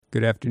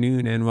Good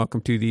afternoon and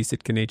welcome to the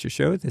Sitka Nature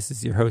Show. This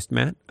is your host,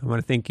 Matt. I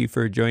want to thank you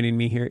for joining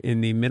me here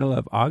in the middle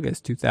of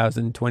August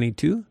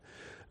 2022.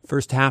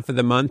 First half of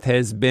the month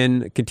has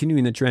been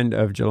continuing the trend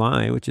of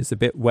July, which is a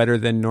bit wetter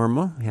than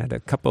normal. We had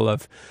a couple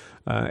of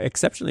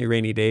exceptionally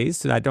rainy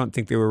days. I don't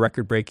think they were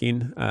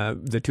record-breaking,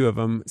 the two of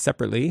them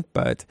separately,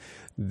 but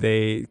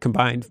they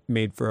combined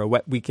made for a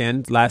wet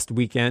weekend last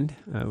weekend.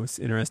 It was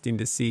interesting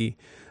to see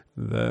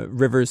the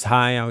rivers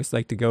high. I always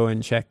like to go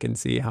and check and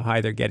see how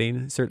high they're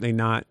getting. Certainly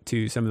not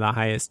to some of the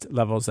highest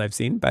levels I've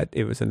seen, but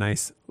it was a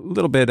nice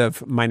little bit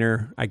of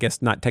minor, I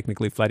guess not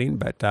technically flooding,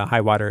 but high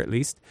water at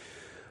least.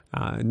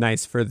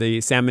 Nice for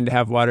the salmon to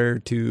have water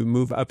to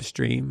move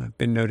upstream. I've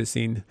been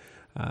noticing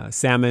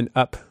salmon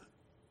up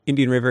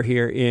Indian River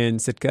here in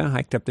Sitka.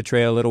 Hiked up the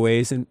trail a little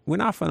ways and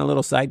went off on a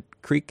little side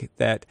creek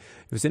that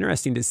it was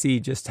interesting to see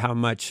just how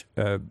much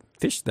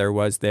fish there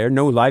was there.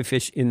 No live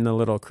fish in the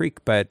little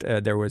creek, but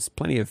there was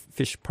plenty of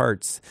fish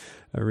parts,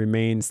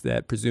 remains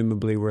that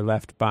presumably were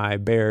left by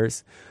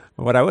bears.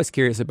 What I was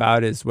curious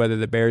about is whether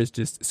the bears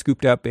just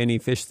scooped up any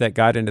fish that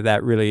got into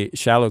that really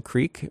shallow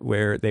creek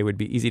where they would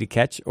be easy to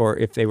catch, or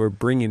if they were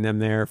bringing them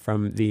there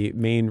from the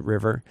main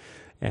river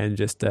and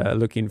just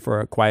looking for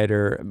a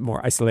quieter,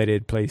 more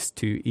isolated place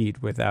to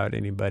eat without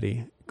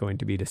anybody going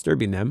to be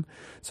disturbing them.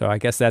 So I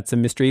guess that's a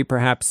mystery.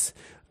 Perhaps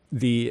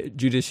the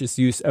judicious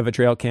use of a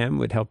trail cam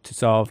would help to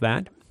solve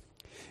that.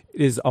 It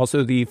is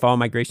also the fall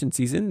migration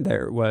season.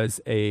 There was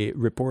a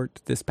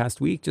report this past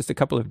week, just a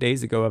couple of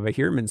days ago, of a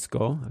Heerman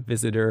skull. A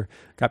visitor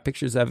got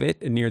pictures of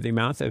it near the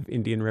mouth of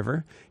Indian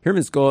River.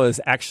 Heerman skull is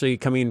actually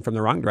coming from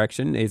the wrong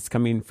direction. It's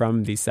coming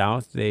from the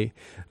south. They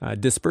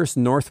disperse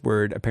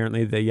northward,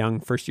 apparently, the young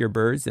first-year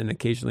birds, and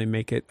occasionally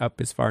make it up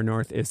as far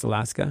north as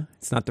Alaska.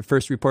 It's not the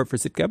first report for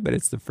Sitka, but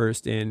it's the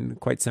first in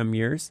quite some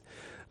years.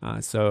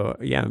 So,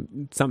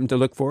 something to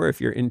look for if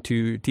you're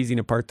into teasing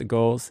apart the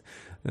gulls.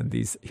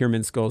 These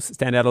Heerman skulls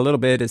stand out a little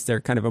bit as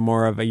they're kind of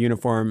more of a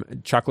uniform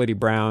chocolatey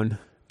brown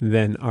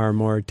than our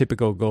more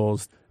typical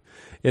gulls.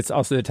 It's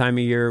also the time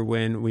of year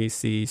when we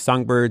see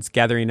songbirds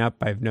gathering up.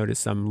 I've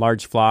noticed some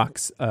large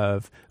flocks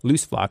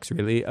loose flocks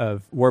really,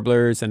 of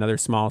warblers and other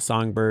small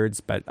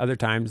songbirds, but other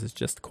times it's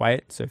just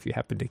quiet. So if you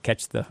happen to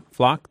catch the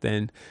flock,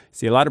 then you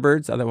see a lot of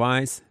birds.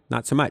 Otherwise,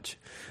 not so much.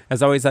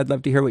 As always, I'd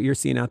love to hear what you're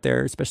seeing out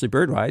there, especially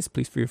bird-wise.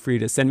 Please feel free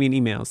to send me an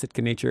email,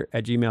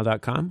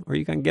 sitkanature@gmail.com, or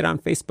you can get on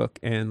Facebook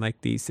and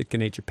like the Sitka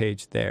Nature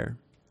page there.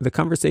 The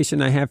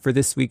conversation I have for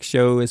this week's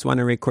show is one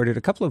I recorded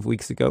a couple of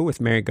weeks ago with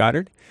Mary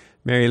Goddard.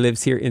 Mary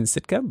lives here in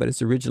Sitka, but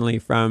is originally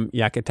from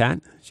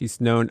Yakutat. She's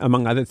known,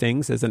 among other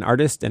things, as an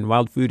artist and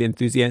wild food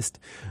enthusiast.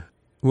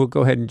 We'll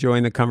go ahead and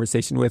join the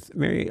conversation with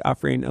Mary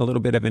offering a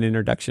little bit of an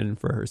introduction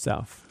for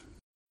herself.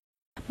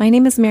 My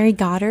name is Mary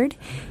Goddard.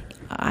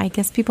 I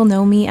guess people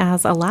know me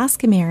as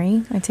Alaska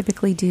Mary. I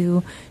typically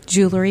do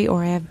jewelry,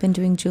 or I have been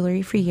doing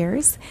jewelry for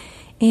years.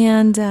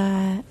 And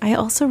I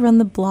also run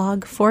the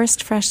blog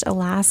Forest Fresh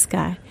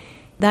Alaska.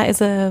 That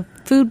is a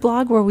food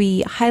blog where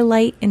we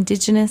highlight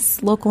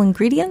indigenous local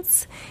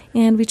ingredients,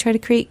 and we try to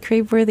create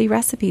crave-worthy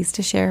recipes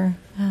to share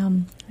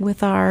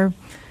with our,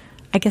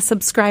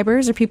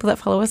 subscribers or people that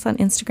follow us on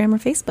Instagram or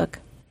Facebook.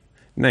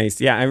 Nice.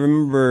 Yeah, I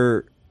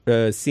remember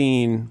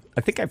seeing,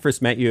 I think I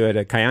first met you at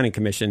a Coyote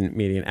Commission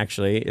meeting,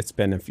 actually. It's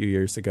been a few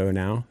years ago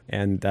now.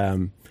 And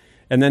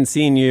then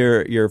seeing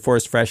your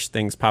Forest Fresh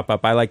things pop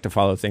up. I like to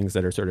follow things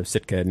that are sort of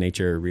Sitka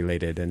nature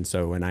related. And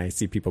so when I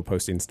see people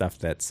posting stuff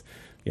that's,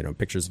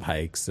 pictures of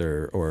hikes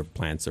or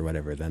plants or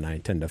whatever, then I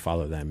tend to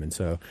follow them. And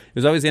so it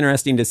was always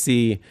interesting to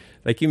see,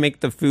 like, you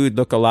make the food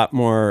look a lot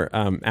more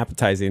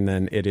appetizing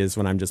than it is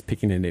when I'm just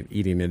picking it and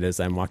eating it as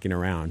I'm walking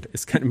around.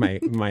 It's kind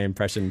of my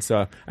impression.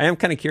 So I am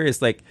kind of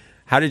curious, like,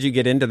 how did you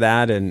get into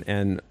that?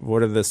 And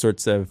what are the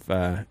sorts of,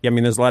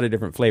 there's a lot of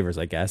different flavors,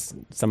 I guess.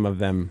 Some of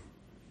them,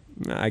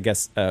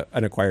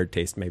 an acquired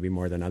taste maybe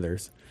more than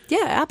others.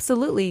 Yeah,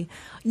 absolutely.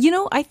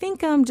 I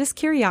think just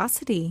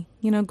curiosity.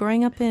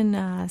 Growing up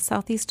in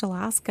Southeast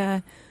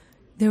Alaska,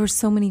 there were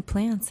so many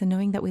plants, and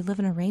knowing that we live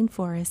in a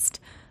rainforest,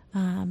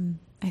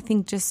 I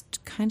think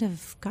just kind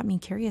of got me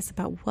curious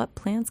about what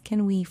plants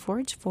can we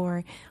forage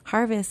for,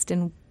 harvest,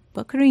 and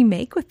what could we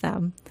make with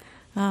them.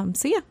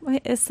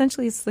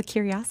 Essentially it's the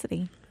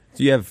curiosity.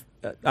 So you have,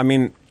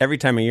 every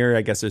time of year,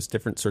 I guess there's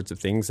different sorts of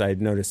things.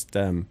 I'd noticed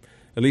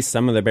at least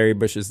some of the berry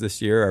bushes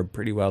this year are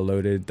pretty well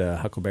loaded. The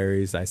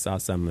huckleberries, I saw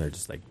some, they're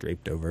just like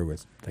draped over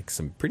with like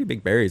some pretty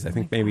big berries. I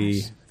think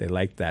maybe they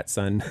liked that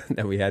sun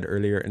that we had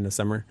earlier in the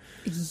summer.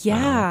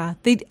 Yeah,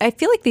 I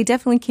feel like they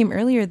definitely came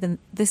earlier than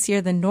this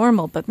year than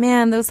normal. But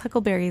man, those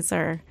huckleberries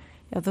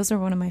those are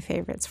one of my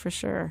favorites for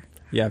sure.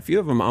 Yeah, a few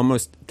of them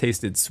almost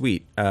tasted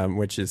sweet,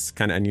 which is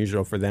kind of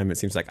unusual for them. It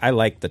seems like I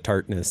like the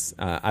tartness.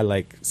 I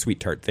like sweet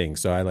tart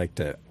things, so I like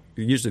to.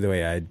 Usually the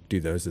way I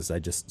do those is I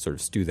just sort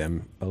of stew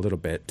them a little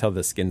bit till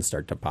the skins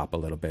start to pop a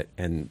little bit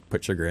and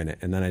put sugar in it.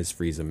 And then I just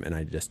freeze them and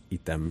I just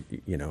eat them,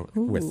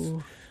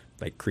 with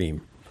like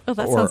cream. Oh,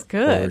 that sounds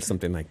good. Or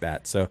something like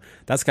that. So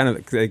that's kind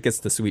of, it gets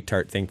the sweet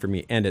tart thing for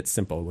me, and it's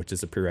simple, which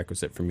is a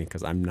prerequisite for me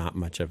because I'm not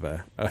much of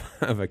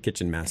a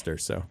kitchen master.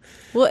 So,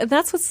 well,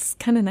 that's what's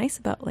kind of nice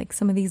about like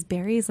some of these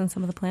berries and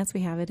some of the plants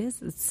we have.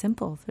 It's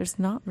simple. There's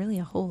not really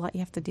a whole lot you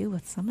have to do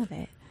with some of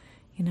it,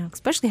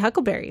 especially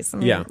huckleberries. I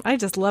mean, I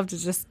just love to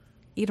just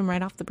eat them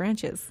right off the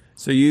branches.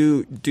 So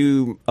you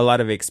do a lot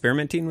of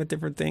experimenting with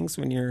different things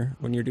when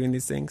you're doing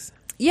these things?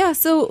 Yeah.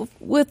 So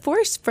with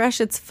Forest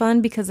Fresh, it's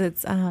fun because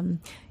it's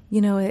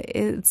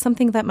it's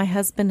something that my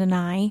husband and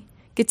I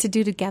get to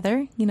do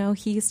together.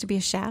 He used to be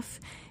a chef,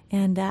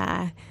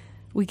 and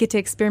we get to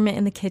experiment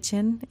in the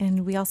kitchen.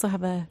 And we also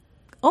have a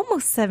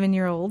almost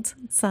 7-year-old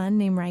son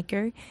named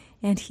Riker,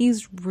 and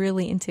he's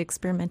really into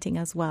experimenting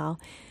as well.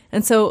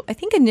 And so I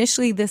think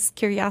initially this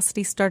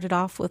curiosity started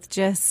off with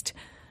just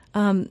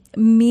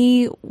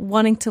me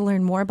wanting to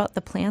learn more about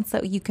the plants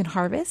that you can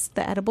harvest,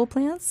 the edible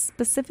plants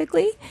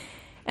specifically.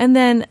 And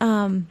then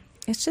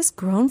it's just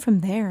grown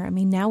from there. I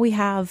mean, now we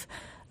have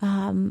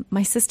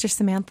my sister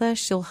Samantha.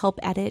 She'll help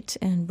edit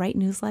and write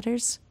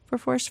newsletters for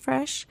Forest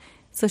Fresh.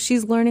 So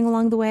she's learning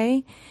along the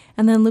way.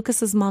 And then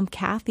Lucas's mom,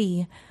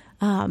 Kathy,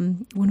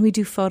 when we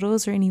do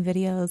photos or any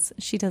videos,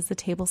 she does the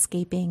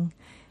tablescaping.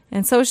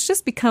 And so it's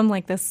just become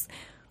like this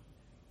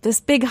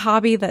big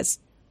hobby that's,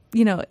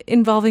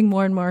 involving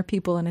more and more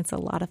people, and it's a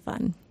lot of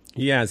fun.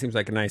 Yeah, it seems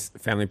like a nice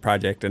family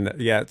project, and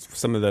it's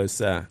some of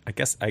those. I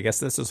guess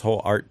this is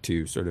whole art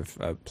to sort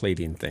of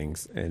plating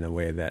things in a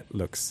way that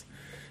looks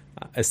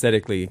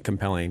aesthetically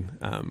compelling.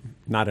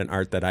 Not an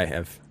art that I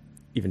have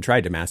even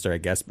tried to master, I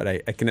guess, but I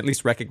can at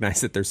least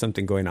recognize that there's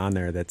something going on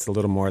there that's a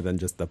little more than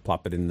just the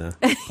plop it on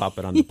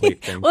the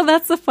plate thing. Well,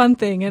 that's the fun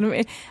thing,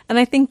 and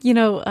I think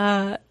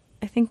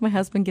I think my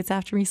husband gets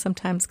after me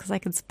sometimes because I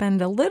could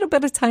spend a little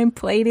bit of time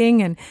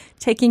plating and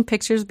taking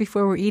pictures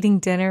before we're eating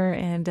dinner.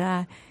 And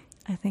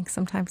I think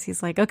sometimes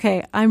he's like,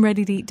 okay, I'm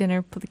ready to eat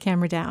dinner. Put the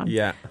camera down.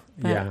 Yeah.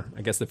 Yeah.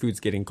 I guess the food's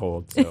getting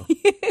cold. So,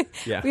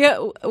 yeah.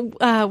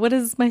 What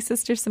does my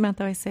sister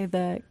Samantha always say?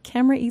 The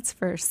camera eats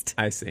first.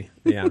 I see.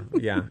 Yeah.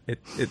 Yeah.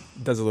 It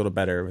does a little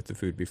better with the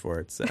food before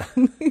it's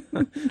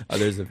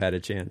others have had a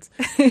chance.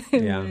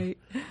 Yeah. Right.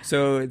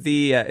 So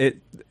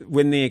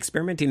when the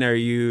experimenting, are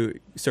you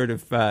sort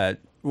of,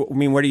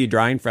 what are you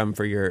drawing from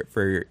for your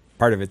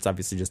part of it's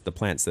obviously just the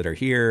plants that are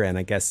here, and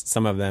I guess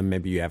some of them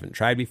maybe you haven't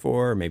tried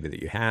before, or maybe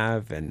that you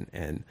have, and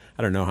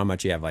I don't know how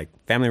much you have like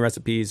family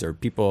recipes or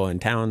people in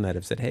town that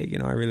have said, hey,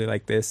 I really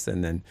like this,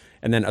 and then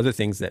other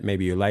things that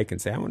maybe you like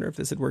and say, I wonder if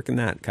this would work in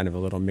that, kind of a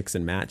little mix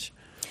and match.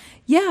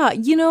 Yeah,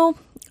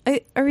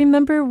 I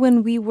remember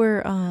when we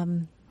were,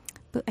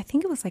 I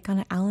think it was like on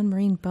an Allen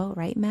Marine boat,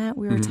 right, Matt?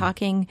 We were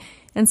talking,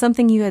 and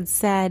something you had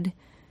said,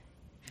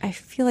 I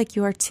feel like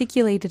you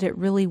articulated it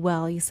really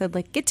well. You said,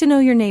 like, get to know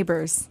your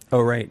neighbors.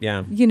 Oh, right,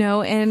 yeah.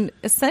 And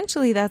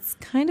essentially that's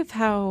kind of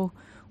how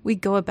we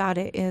go about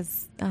it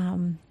is,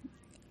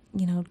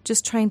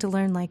 just trying to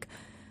learn, like,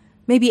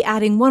 maybe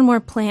adding one more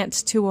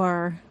plant to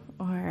our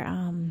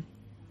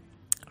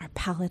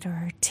palate or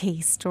our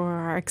taste or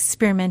our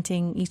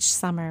experimenting each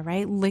summer,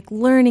 right? Like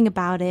learning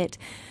about it,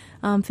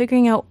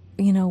 figuring out,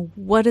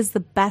 what is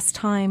the best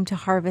time to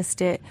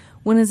harvest it?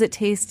 When is it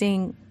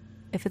tasting,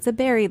 if it's a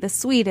berry, the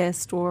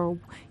sweetest, or,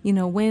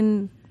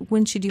 when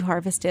should you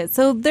harvest it?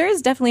 So there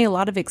is definitely a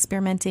lot of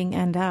experimenting,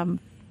 and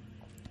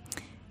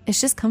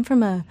it's just come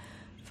from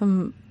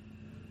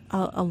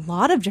a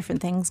lot of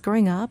different things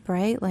growing up,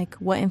 right? Like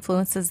what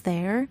influences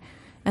there,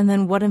 and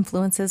then what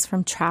influences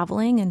from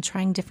traveling and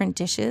trying different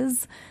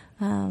dishes.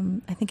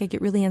 I think I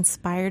get really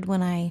inspired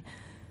when I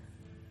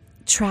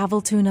travel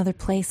to another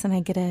place and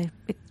I get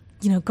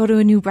go to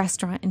a new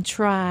restaurant and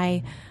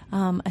try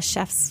a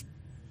chef's,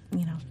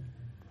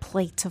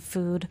 plate of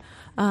food.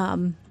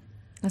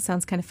 That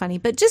sounds kind of funny,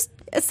 but just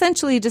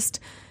essentially just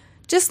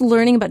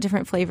learning about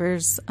different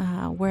flavors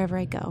wherever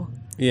I go.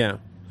 Yeah.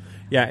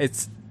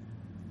 It's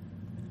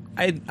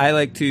I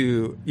like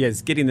to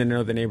getting to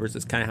know the neighbors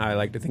is kind of how I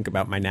like to think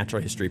about my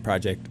natural history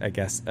project, I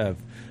guess, of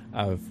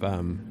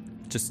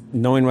just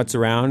knowing what's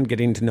around,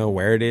 getting to know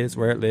where it is,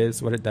 where it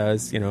lives, what it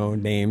does.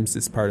 Names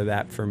is part of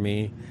that for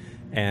me,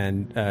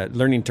 and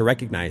learning to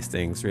recognize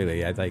things.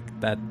 Really, I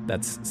like that.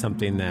 That's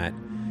something that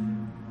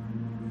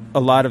a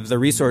lot of the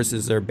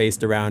resources are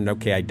based around,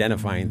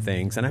 identifying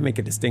things. And I make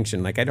a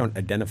distinction. Like, I don't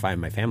identify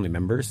my family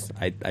members.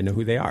 I know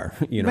who they are.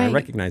 Right. I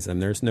recognize them.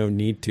 There's no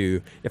need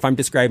to, if I'm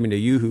describing to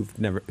you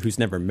who's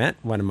never met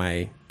one of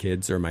my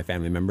kids or my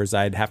family members,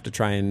 I'd have to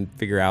try and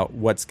figure out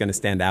what's going to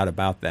stand out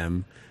about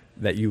them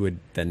that you would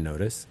then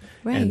notice.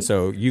 Right. And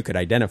so you could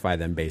identify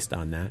them based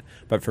on that.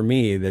 But for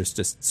me, there's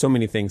just so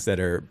many things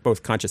that are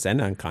both conscious and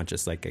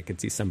unconscious. Like, I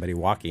could see somebody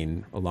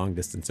walking a long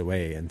distance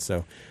away. And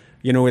so,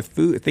 with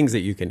food, things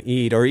that you can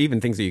eat, or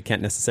even things that you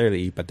can't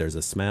necessarily eat, but there's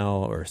a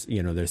smell, or,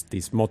 there's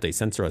these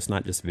multi-sensorial, it's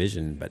not just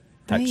vision, but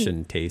touch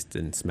and taste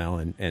and smell,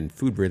 and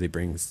food really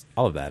brings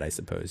all of that, I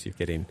suppose. You're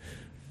getting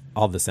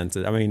all the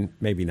senses. I mean,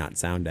 maybe not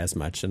sound as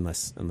much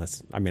unless,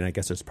 I mean, I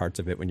guess there's parts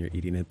of it when you're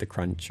eating it, the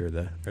crunch or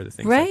the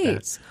things like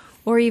that.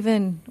 Or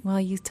even, well,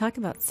 you talk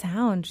about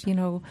sound.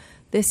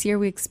 This year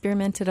we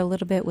experimented a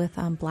little bit with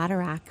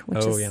bladderwrack,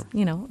 which is,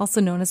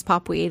 also known as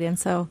popweed. And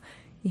so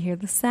you hear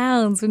the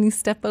sounds when you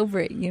step over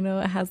it.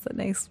 It has that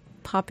nice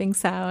popping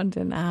sound.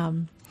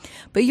 And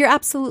but you're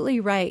absolutely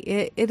right.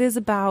 It is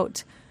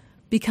about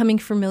becoming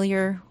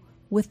familiar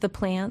with the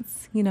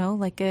plants.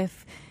 Like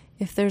if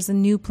there's a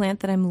new plant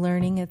that I'm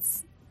learning,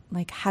 it's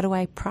like, how do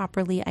I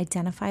properly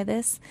identify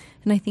this?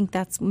 And I think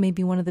that's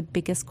maybe one of the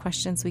biggest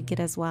questions we get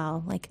as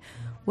well. Like,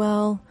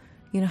 well,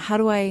 how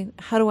do I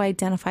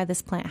identify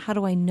this plant? How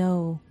do I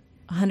know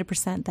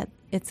 100% that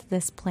it's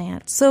this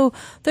plant? So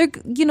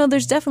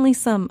there's definitely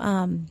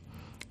some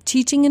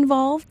teaching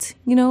involved,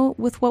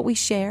 with what we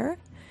share,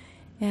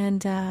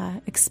 and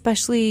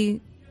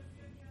especially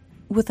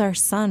with our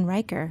son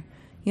Riker.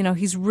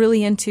 He's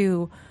really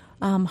into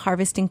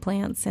harvesting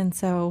plants, and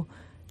so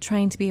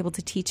trying to be able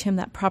to teach him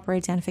that proper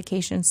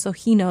identification, so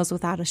he knows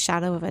without a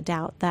shadow of a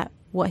doubt that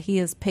what he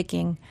is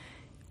picking.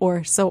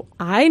 Or so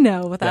I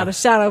know without a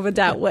shadow of a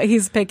doubt what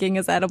he's picking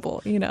is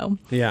edible,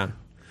 Yeah.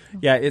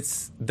 Yeah,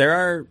 there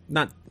are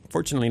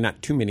fortunately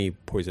not too many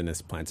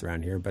poisonous plants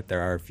around here, but there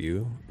are a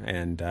few.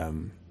 And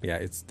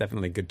it's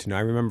definitely good to know.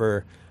 I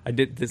remember I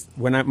did this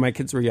when my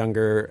kids were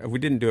younger. We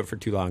didn't do it for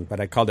too long,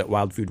 but I called it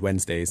Wild Food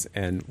Wednesdays.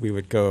 And we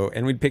would go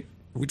and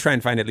we'd try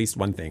and find at least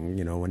one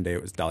thing. One day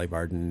it was Dolly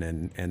Varden,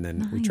 and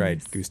then we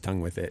tried goose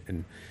tongue with it.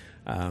 And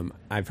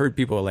I've heard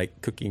people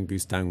like cooking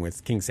goose tongue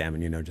with king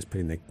salmon, just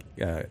putting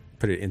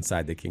put it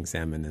inside the king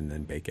salmon and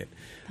then bake it.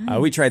 Nice.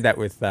 We tried that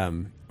with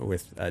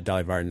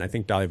Dolly Varden. I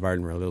think Dolly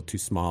Varden were a little too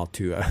small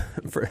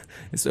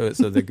so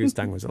the goose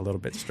tongue was a little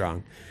bit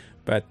strong.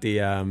 But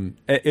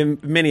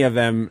many of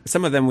them,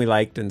 some of them we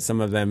liked, and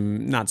some of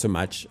them not so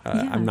much.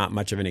 I'm not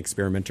much of an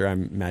experimenter. I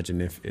imagine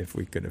if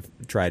we could have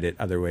tried it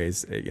other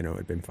ways, it would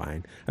have been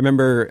fine. I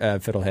remember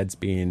fiddleheads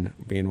being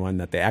one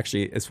that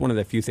it's one of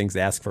the few things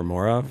they ask for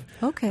more of.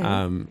 Okay.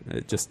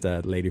 Just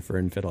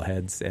ladyfern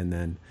fiddleheads, and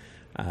then,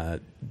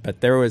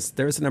 but there was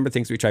a number of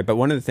things we tried. But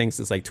one of the things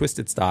is like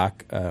twisted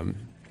stock,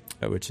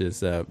 which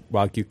is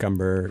wild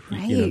cucumber.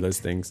 Right. Those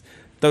things.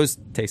 Those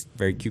taste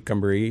very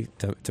cucumbery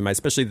to my,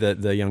 especially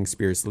the young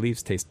spears. The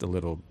leaves taste a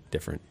little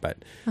different, but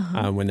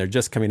when they're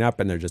just coming up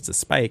and they're just a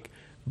spike.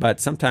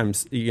 But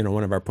sometimes,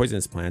 one of our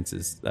poisonous plants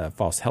is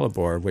false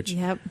hellebore, which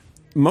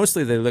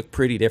mostly they look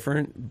pretty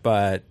different.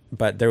 But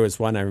there was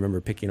one I remember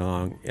picking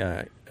along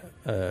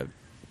kind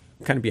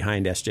of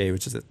behind SJ,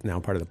 which is now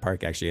part of the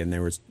park actually, and they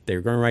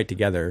were going right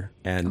together,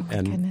 and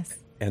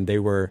they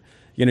were.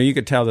 You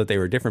could tell that they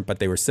were different, but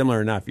they were similar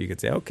enough. You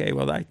could say, okay,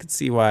 well, I could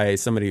see why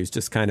somebody who's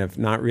just kind of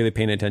not really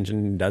paying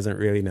attention, doesn't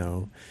really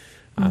know.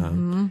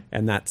 And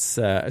that's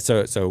I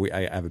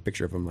have a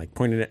picture of them like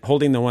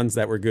holding the ones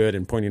that were good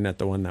and pointing at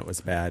the one that was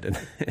bad, and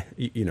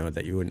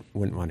that you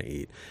wouldn't want to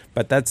eat.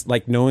 But that's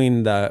like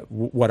knowing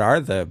what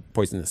are the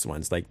poisonous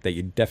ones, like that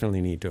you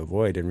definitely need to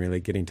avoid, and really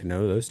getting to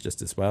know those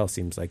just as well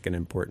seems like an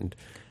important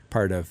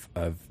part of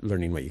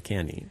learning what you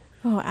can eat.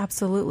 Oh,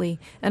 absolutely.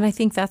 And I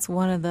think that's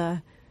one of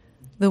the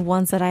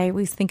ones that I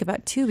always think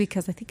about too,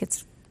 because I think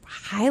it's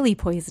highly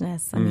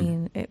poisonous. I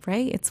mean,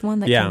 it's one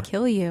that can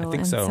kill you. I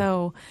think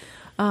so.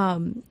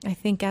 I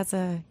think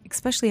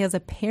especially as a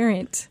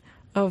parent,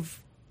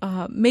 of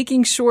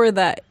making sure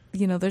that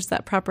there's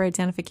that proper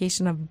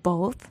identification of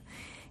both,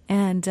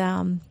 and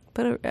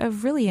but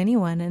of really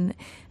anyone.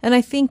 And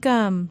I think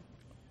I've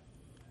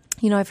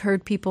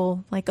heard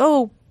people like,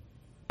 oh,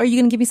 are you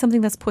going to give me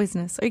something that's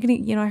poisonous? Are you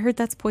going to, I heard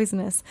that's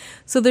poisonous.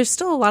 So there's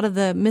still a lot of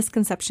the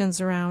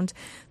misconceptions around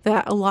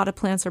that a lot of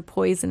plants are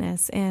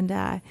poisonous.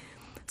 And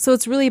so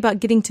it's really about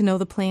getting to know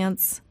the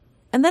plants.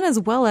 And then as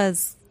well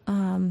as,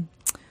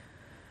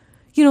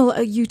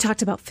 you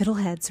talked about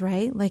fiddleheads,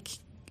 right? Like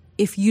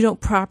if you don't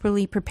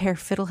properly prepare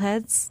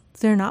fiddleheads,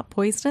 they're not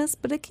poisonous,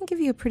 but it can give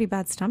you a pretty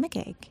bad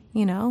stomachache.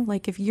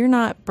 Like if you're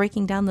not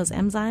breaking down those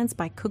enzymes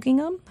by cooking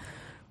them,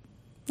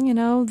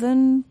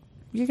 then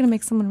you're going to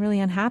make someone really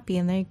unhappy,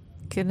 and they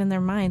could in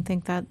their mind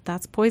think that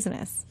that's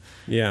poisonous.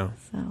 Yeah.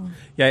 So.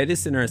 Yeah, it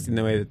is interesting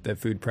the way that the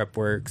food prep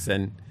works.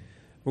 And,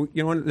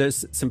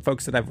 there's some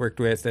folks that I've worked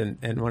with,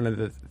 and one of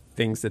the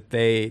things that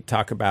they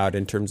talk about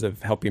in terms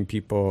of helping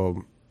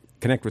people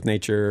connect with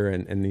nature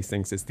and these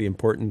things is the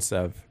importance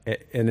of,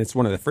 and it's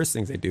one of the first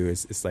things they do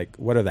is like,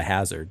 what are the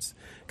hazards?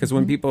 Because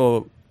when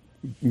people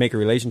make a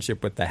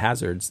relationship with the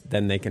hazards,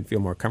 then they can feel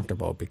more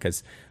comfortable,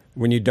 because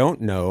when you don't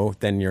know,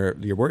 then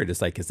you're worried.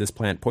 It's like, is this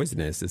plant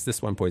poisonous? Is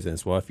this one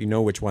poisonous? Well, if you know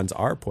which ones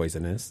are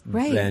poisonous,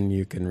 then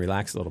you can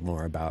relax a little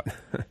more about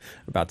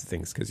the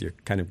things, because you're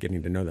kind of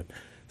getting to know them.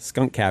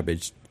 Skunk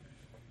cabbage,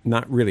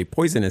 not really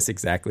poisonous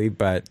exactly,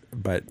 but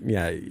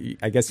yeah,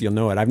 I guess you'll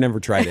know it. I've never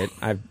tried it.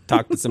 I've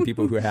talked to some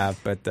people who have,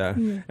 but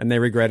and they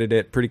regretted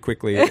it pretty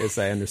quickly, as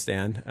I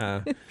understand.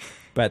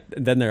 But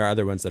then there are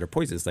other ones that are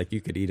poisonous, like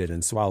you could eat it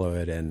and swallow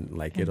it, and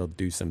like it'll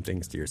do some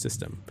things to your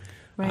system.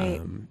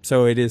 Right.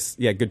 So it is,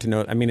 good to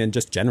know. I mean, in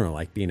just general,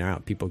 like being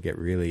out, people get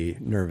really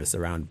nervous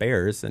around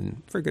bears,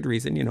 and for good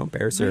reason.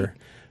 Bears are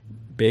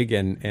big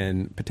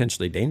and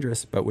potentially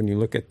dangerous. But when you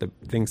look at the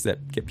things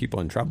that get people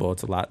in trouble,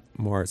 it's a lot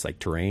more. It's like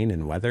terrain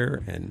and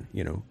weather and,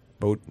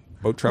 boat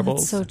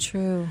troubles. That's so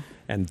true.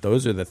 And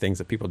those are the things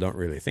that people don't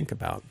really think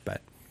about.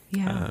 But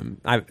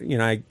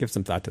I give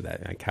some thought to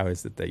that. Like, how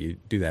is it that you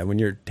do that when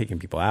you're taking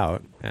people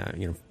out,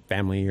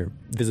 family or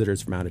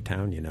visitors from out of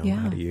town?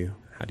 How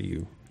do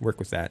you work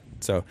with that?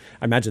 So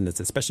I imagine that's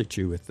especially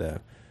true with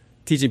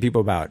teaching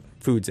people about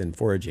foods and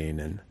foraging.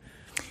 And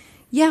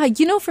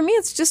for me,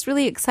 it's just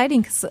really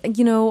exciting because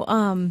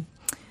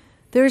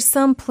there's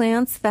some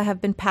plants that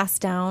have been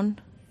passed down,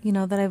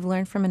 that I've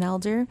learned from an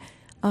elder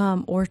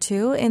or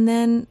two, and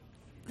then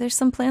there's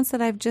some plants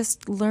that I've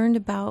just learned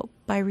about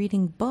by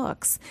reading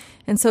books.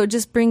 And so it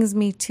just brings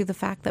me to the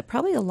fact that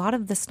probably a lot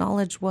of this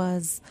knowledge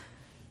was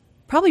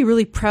probably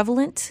really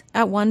prevalent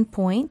at one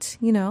point,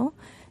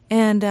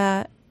 and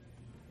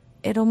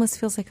it almost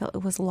feels like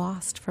it was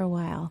lost for a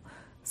while.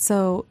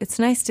 So it's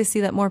nice to see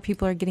that more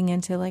people are getting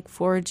into like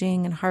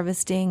foraging and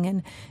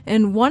harvesting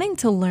and wanting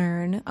to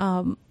learn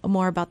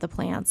more about the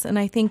plants. And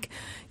I think,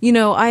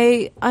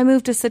 I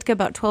moved to Sitka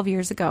about 12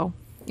 years ago,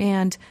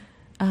 and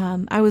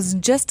I was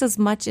just as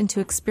much into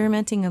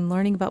experimenting and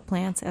learning about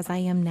plants as I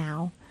am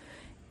now.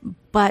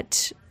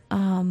 But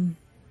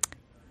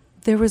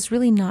there was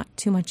really not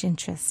too much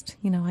interest.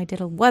 I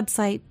did a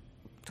website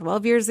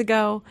 12 years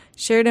ago,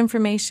 shared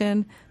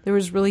information. There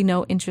was really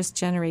no interest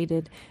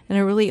generated. And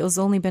it was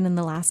only been in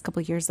the last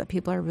couple of years that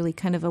people are really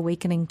kind of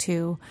awakening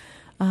to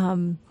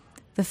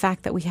the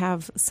fact that we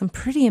have some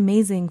pretty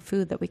amazing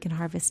food that we can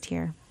harvest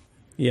here.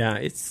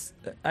 Yeah,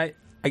 I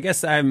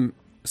guess I'm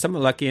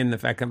somewhat lucky in the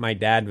fact that my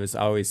dad was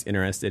always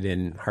interested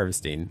in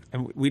harvesting.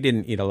 And we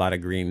didn't eat a lot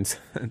of greens.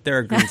 There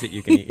are greens that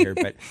you can eat here,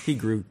 but he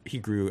grew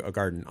a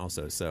garden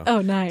also. So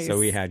nice. So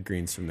we had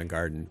greens from the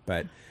garden.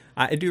 But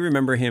I do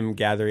remember him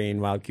gathering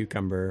wild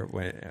cucumber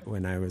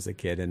when I was a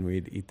kid, and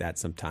we'd eat that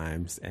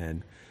sometimes.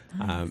 And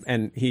nice.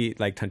 And he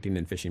liked hunting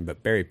and fishing,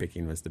 but berry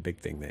picking was the big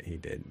thing that he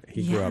did.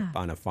 He grew up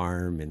on a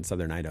farm in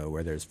southern Idaho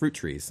where there's fruit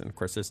trees, and of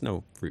course there's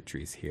no fruit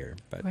trees here.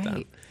 But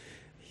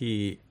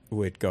he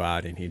would go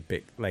out and he'd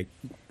pick like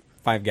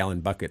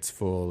 5-gallon buckets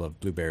full of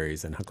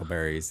blueberries and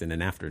huckleberries in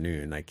an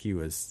afternoon. Like he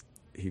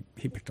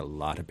picked a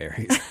lot of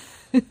berries.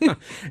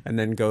 And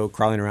then go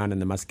crawling around in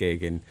the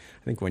muskeg. And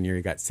I think one year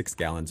he got 6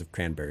 gallons of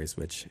cranberries,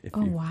 which if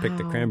you pick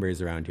the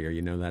cranberries around here,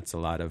 that's a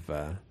lot of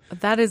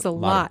that is a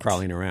lot of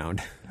crawling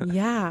around.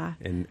 Yeah.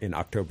 in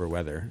October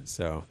weather.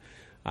 So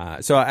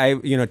I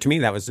to me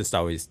that was just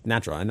always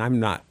natural, and I'm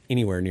not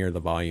anywhere near the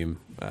volume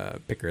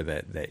picker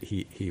that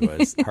he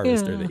was,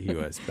 harvester that he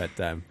was, but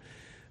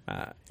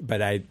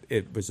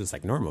it was just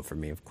like normal for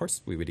me. Of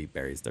course we would eat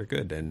berries; they're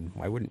good, and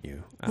why wouldn't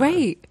you?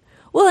 Right.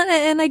 Well,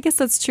 and I guess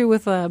that's true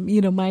with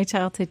my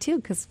childhood too,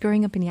 because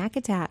growing up in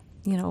Yakutat,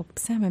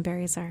 salmon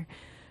berries are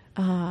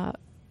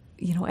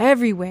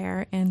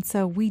everywhere, and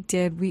so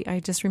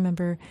I just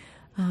remember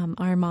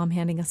our mom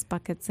handing us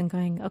buckets and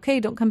going, "Okay,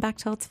 don't come back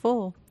till it's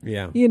full."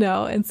 Yeah.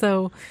 And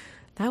so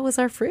that was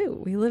our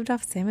fruit. We lived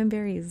off salmon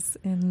berries.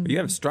 And you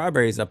have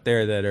strawberries up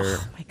there that are,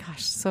 oh my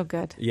gosh, so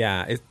good.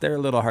 Yeah, they're a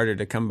little harder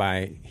to come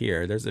by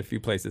here. There's a few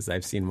places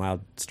I've seen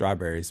wild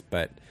strawberries,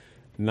 but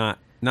not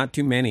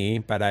too many.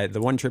 But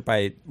the one trip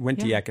I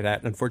went to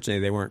Yakutat, unfortunately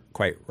they weren't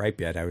quite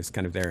ripe yet. I was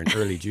kind of there in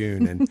early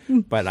June,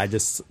 but I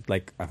just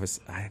was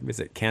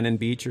at Cannon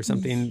Beach or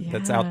something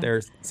that's out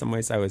there some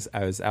ways. I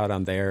was out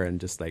on there and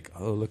just like,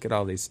 oh, look at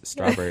all these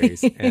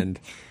strawberries and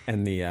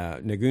the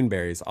Nagoon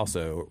berries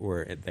also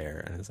were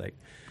there, and I was like,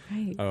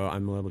 right. Oh,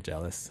 I'm a little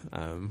jealous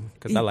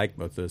because I like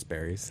both those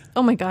berries.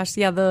 Oh my gosh,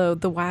 yeah,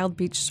 the wild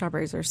beach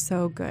strawberries are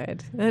so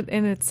good,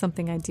 and it's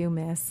something I do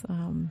miss.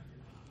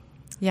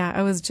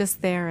 I was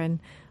just there, and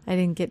I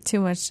didn't get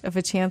too much of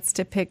a chance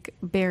to pick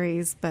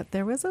berries, but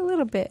there was a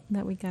little bit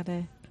that we got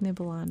to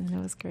nibble on, and it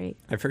was great.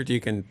 I've heard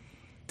you can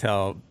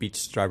tell beach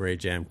strawberry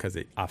jam because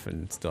it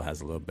often still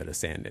has a little bit of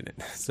sand in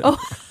it. So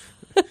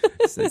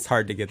it's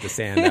hard to get the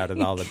sand out of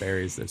all the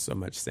berries. There's so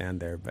much sand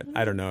there, but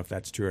I don't know if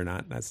that's true or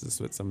not. That's just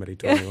what somebody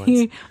told me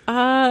once.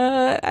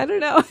 I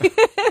don't know.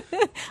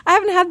 I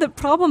haven't had the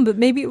problem, but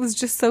maybe it was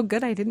just so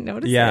good I didn't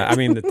notice it. Yeah, I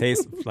mean, the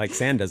taste, like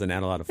sand doesn't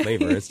add a lot of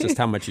flavor. It's just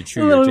how much you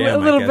chew your jam, I guess. A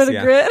little bit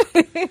of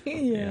grit.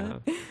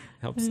 Yeah.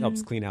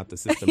 Helps clean out the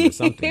system or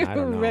something. I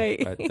don't know.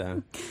 Right.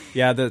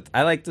 But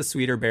I like the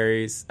sweeter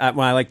berries. I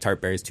like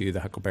tart berries too, the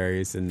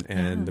huckleberries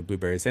and the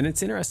blueberries. And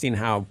it's interesting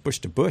how bush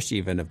to bush,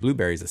 even of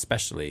blueberries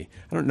especially.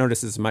 I don't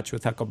notice as much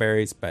with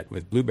huckleberries, but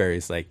with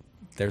blueberries, like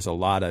there's a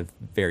lot of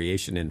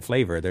variation in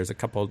flavor. There's a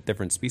couple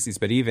different species,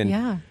 but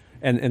even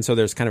and so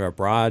there's kind of a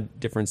broad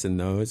difference in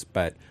those,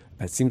 but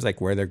it seems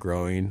like where they're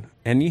growing.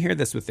 And you hear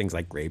this with things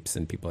like grapes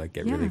and people that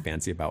get really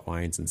fancy about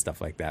wines and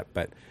stuff like that.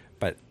 But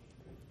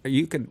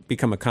you could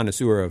become a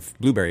connoisseur of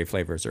blueberry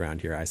flavors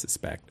around here, I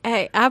suspect.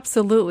 Hey,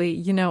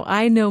 absolutely.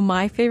 I know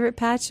my favorite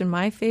patch and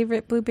my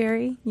favorite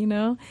blueberry,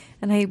 and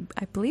I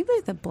believe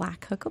they're the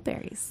black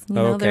huckleberries.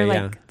 They're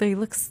like,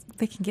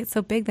 they can get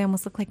so big, they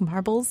almost look like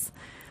marbles.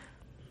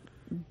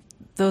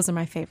 those are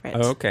my favorite.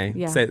 Oh, okay.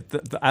 Yeah. So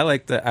I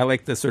like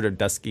the sort of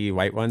dusky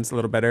white ones a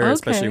little better,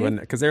 especially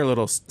because they're a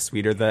little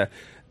sweeter.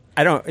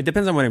 It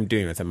depends on what I'm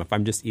doing with them. If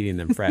I'm just eating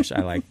them fresh,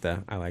 I like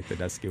the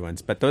dusky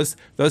ones. But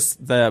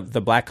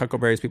the black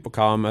huckleberries, people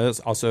call them,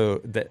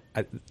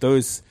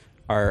 those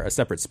are a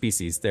separate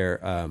species. They're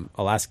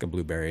Alaska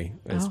blueberry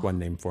is one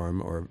name for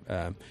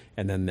them,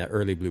 and then the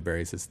early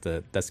blueberries is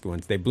the dusky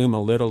ones. They bloom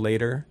a little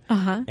later,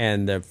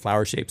 and the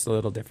flower shape's a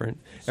little different.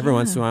 Every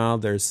once in a while,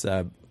 they're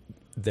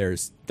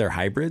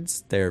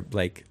hybrids. They're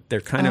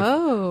kind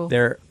of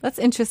that's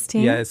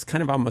interesting. Yeah, it's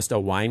kind of almost a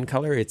wine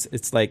color.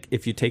 It's like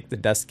if you take the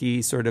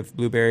dusky sort of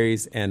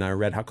blueberries and a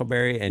red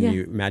huckleberry and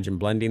you imagine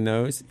blending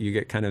those, you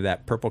get kind of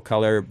that purple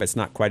color, but it's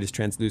not quite as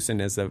translucent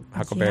as a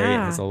huckleberry. It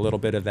has a little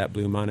bit of that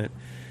bloom on it.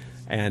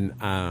 And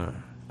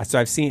so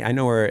I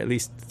know where at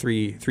least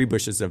three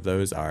bushes of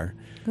those are.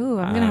 Ooh,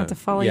 I'm going to have to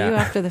follow you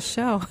after the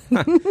show.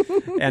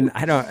 And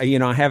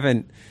I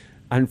haven't,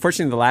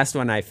 unfortunately, the last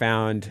one I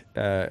found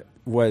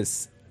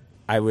was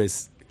I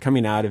was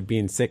coming out of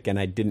being sick and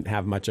I didn't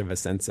have much of a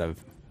sense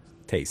of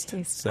taste.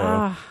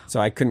 So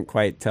I couldn't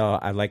quite tell.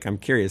 I'm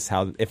curious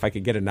if I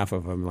could get enough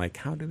of them, like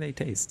how do they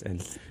taste? And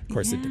of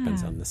course it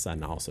depends on the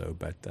sun also,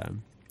 but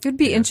it would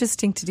be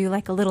interesting to do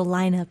like a little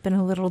lineup and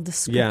a little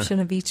description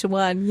of each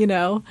one,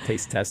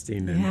 taste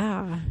testing.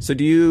 So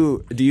do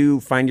you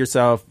find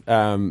yourself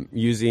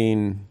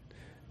using,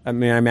 I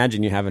mean, I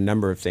imagine you have a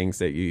number of things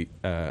that you,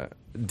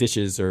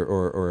 dishes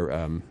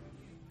or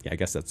I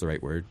guess that's the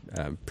right word,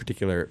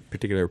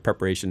 particular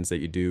preparations that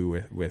you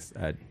do with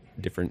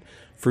different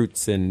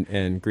fruits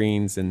and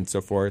greens and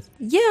so forth.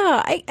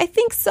 Yeah, I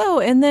think so.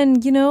 And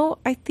then,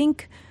 I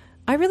think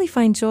I really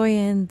find joy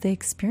in the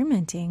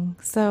experimenting.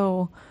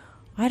 So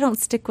I don't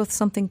stick with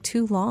something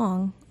too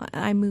long.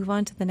 I move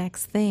on to the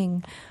next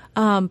thing.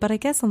 But I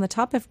guess on the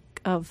topic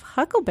of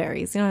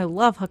huckleberries, I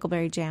love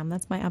huckleberry jam.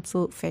 That's my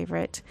absolute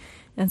favorite.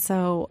 And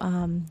so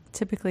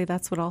typically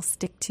that's what I'll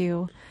stick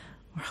to.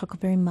 Or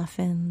huckleberry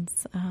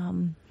muffins.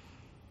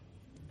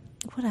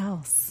 What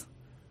else?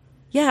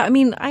 Yeah, I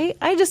mean, I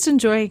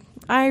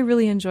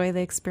really enjoy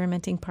the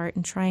experimenting part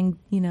and trying,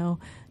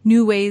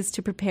 new ways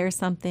to prepare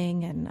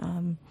something.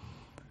 And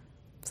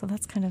so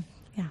that's kind of,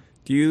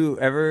 Do you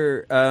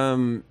ever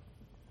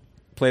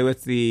play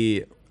with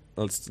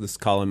let's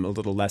call them a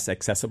little less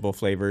accessible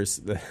flavors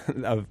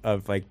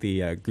of like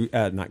the,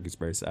 not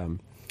gooseberries,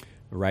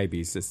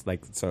 ribes? It's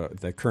like, so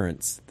the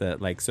currants,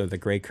 the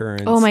gray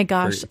currants. Oh my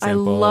gosh, I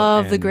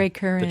love the gray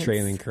currants. The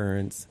trailing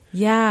currants.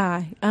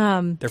 Yeah.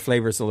 Their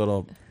flavor's a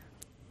little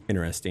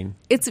interesting.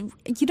 It's,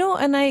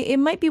 and it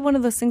might be one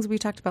of those things we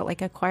talked about,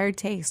 like acquired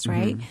taste,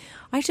 right?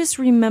 Mm-hmm. I just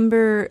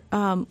remember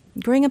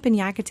growing up in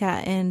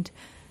Yakutat, and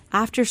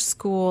after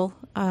school,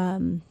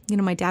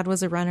 my dad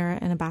was a runner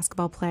and a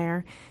basketball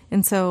player.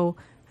 And so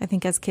I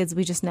think as kids,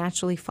 we just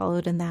naturally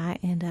followed in that.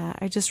 And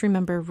I just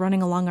remember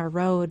running along our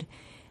road.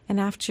 And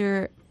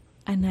after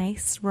a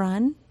nice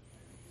run,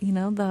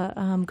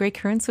 the gray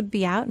currants would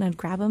be out, and I'd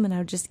grab them and I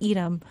would just eat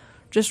them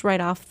just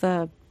right off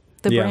the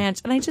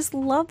branch. And I just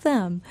love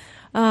them.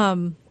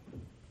 My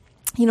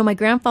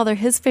grandfather,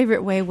 his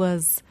favorite way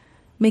was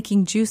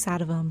making juice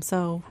out of them.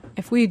 So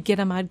if we'd get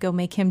him, I'd go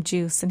make him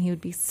juice, and he would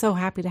be so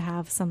happy to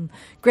have some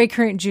gray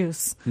currant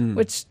juice,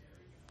 which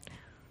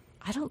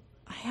I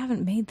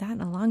haven't made that in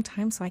a long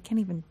time, so I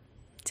can't even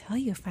tell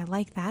you if I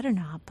like that or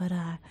not. But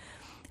I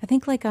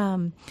think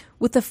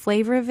with the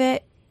flavor of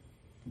it,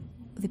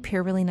 they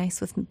pair really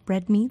nice with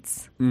red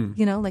meats,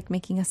 like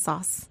making a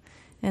sauce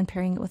and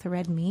pairing it with a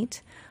red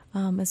meat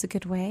is a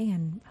good way.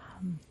 And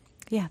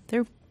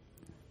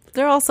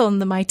they're also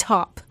on my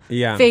top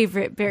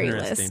favorite berry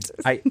list.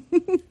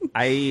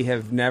 I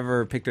have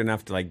never picked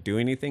enough to do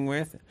anything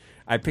with.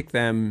 I pick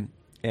them,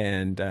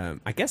 and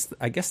I guess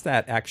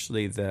that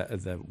actually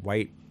the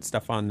white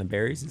stuff on the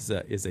berries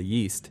is a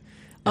yeast.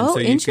 And so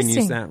you can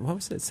use that. What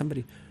was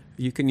it?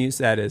 You can use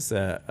that as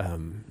a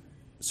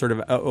sort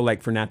of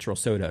like for natural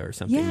soda or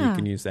something. You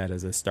can use that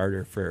as a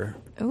starter to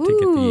get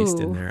the yeast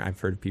in there. I've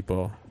heard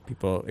people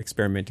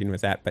experimenting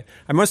with that, but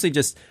I mostly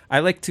I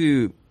like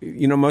to,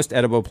 most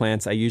edible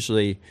plants I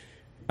usually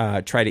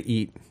try to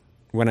eat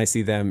when I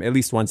see them at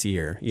least once a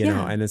year,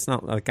 know, and it's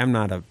not like I'm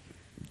not a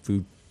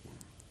food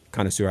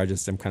connoisseur.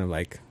 I'm kind of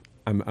like,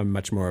 I'm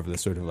much more of the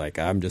sort of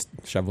I'm just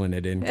shoveling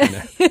it in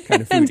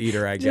kind of food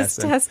eater, I guess.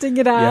 Just testing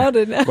it out.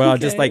 Yeah. And, well,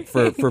 just like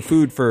for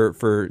food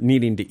for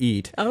needing to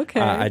eat. Okay.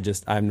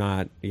 I'm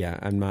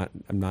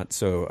not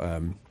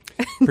so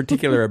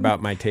particular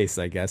about my tastes,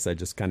 I guess. I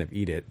just kind of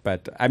eat it.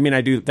 But I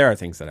mean, there are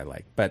things that I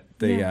like, but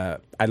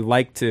I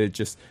like to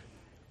just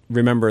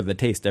remember the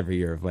taste every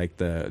year of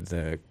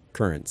the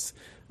currants,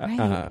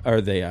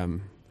 or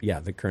the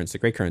currants, the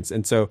gray currants.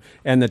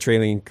 And the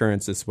trailing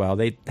currants as well.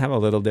 They have a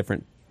little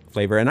different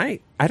flavor, and I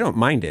don't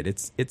mind it.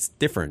 It's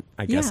different,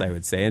 I guess I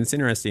would say. And it's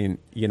interesting,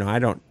 I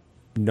don't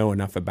know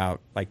enough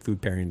about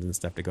food pairings and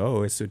stuff to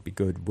go, this would be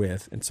good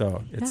with. And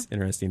so it's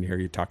interesting to hear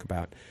you talk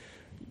about,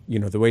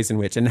 the ways in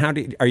which, and how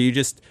are you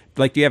just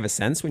do you have a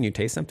sense when you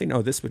taste something,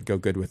 this would go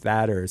good with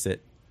that, or is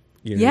it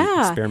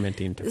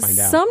experimenting to find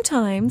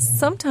out.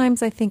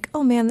 Sometimes I think,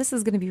 oh man, this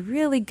is going to be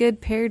really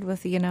good paired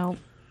with,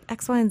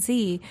 X, Y, and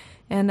Z.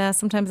 And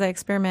sometimes I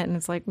experiment and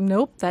it's like,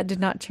 nope, that did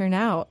not turn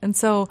out. And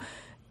so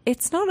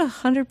it's not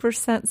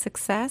 100%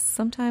 success.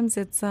 Sometimes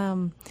it's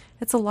a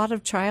lot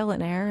of trial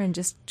and error and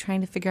just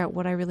trying to figure out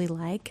what I really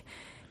like.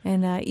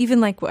 And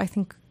even like I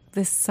think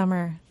this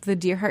summer, the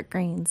deer heart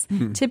grains,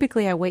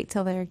 typically I wait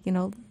till they're,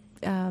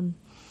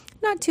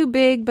 not too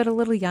big, but a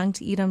little young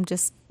to eat them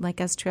just like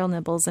as trail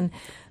nibbles. And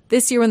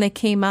this year when they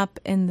came up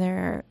and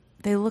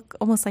they look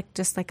almost like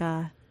just like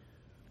a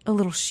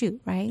little shoot,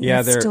 right?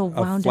 Yeah, they're still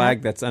wound a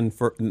flag up.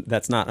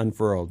 that's not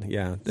unfurled.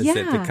 Yeah.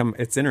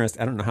 It's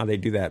interesting. I don't know how they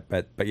do that,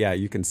 but yeah,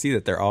 you can see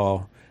that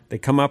they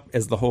come up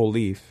as the whole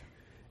leaf.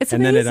 It's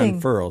and amazing. then it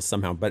unfurls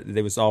somehow, but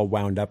it was all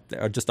wound up,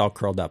 or just all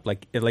curled up,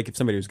 like if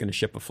somebody was going to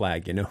ship a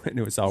flag, and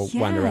it was all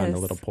wound around a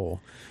little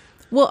pole.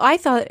 Well, I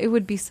thought it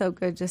would be so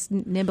good just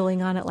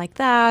nibbling on it like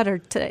that, or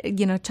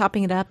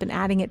chopping it up and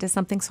adding it to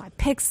something. So I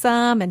picked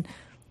some, and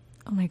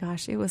oh my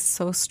gosh, it was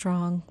so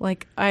strong.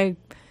 Like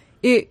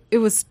it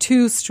was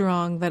too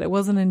strong that it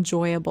wasn't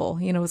enjoyable.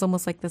 It was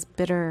almost like this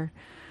bitter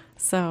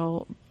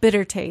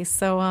taste.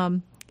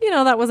 So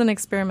that was an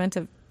experiment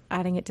of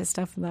adding it to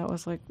stuff, and that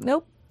was like,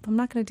 nope. I'm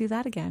not going to do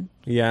that again.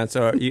 Yeah,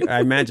 so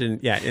I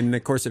imagine, in the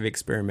course of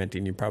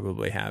experimenting, you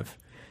probably have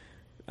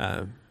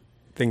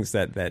things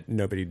that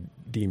nobody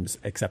deems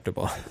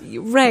acceptable.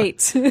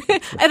 Right.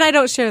 And I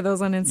don't share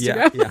those on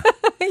Instagram.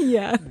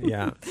 Yeah.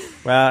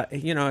 Well,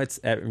 it's,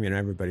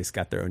 everybody's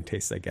got their own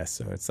tastes, I guess,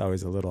 so it's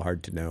always a little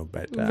hard to know.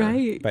 But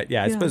right. But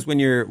I suppose when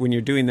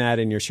you're doing that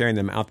and you're sharing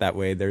them out that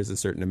way, there's a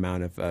certain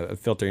amount of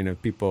filtering. If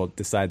people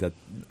decide that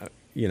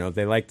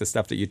they like the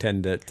stuff that you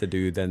tend to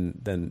do,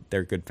 then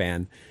they're a good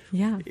fan.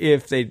 Yeah.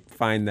 If they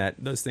find that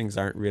those things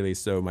aren't really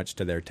so much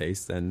to their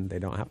taste, then they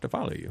don't have to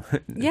follow you.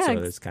 Yeah. So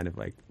it's kind of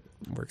like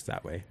works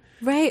that way.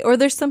 Right. Or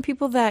there's some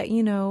people that,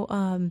 we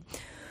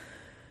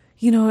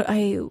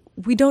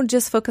don't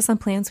just focus on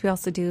plants. We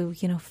also do,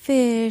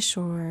 fish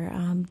or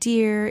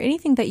deer,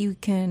 anything that you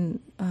can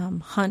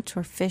hunt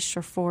or fish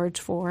or forage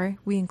for,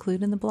 we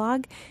include in the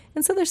blog.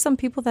 And so there's some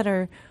people that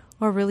are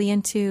really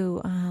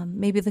into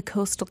maybe the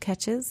coastal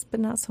catches, but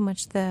not so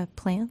much the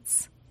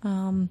plants.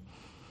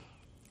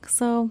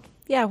 So,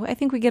 yeah, I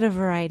think we get a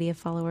variety of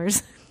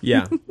followers.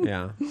 Yeah.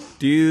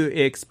 Do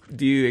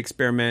you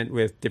experiment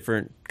with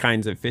different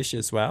kinds of fish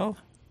as well?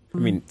 I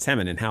mean,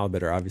 salmon and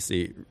halibut are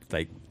obviously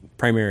like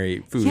primary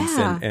foods,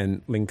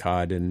 and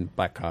lingcod and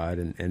black cod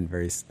and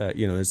various,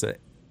 there's I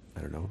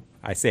don't know,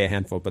 I say a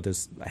handful, but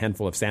there's a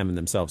handful of salmon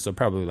themselves, so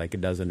probably like a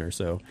dozen or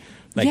so.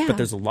 But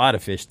there's a lot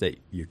of fish that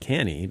you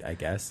can eat, I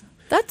guess.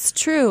 That's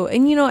true.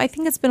 And, I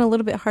think it's been a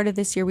little bit harder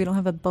this year. We don't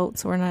have a boat,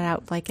 so we're not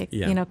out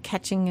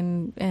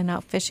catching and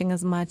out fishing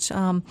as much.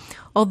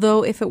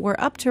 Although if it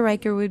were up to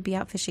Riker, we'd be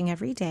out fishing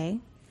every day.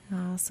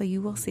 So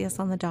you will see us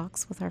on the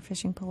docks with our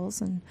fishing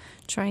poles and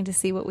trying to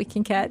see what we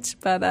can catch.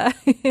 But,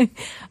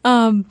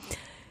 I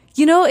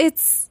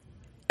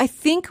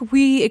think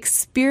we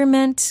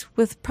experiment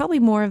with probably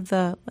more of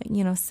the,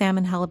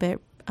 salmon,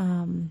 halibut,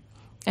 and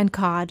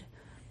cod.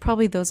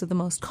 Probably those are the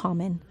most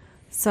common.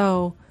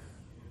 So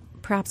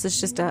perhaps it's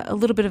just a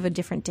little bit of a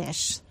different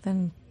dish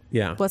than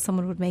what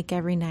someone would make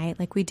every night.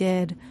 Like we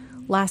did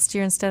last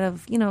year, instead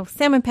of,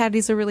 salmon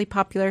patties are really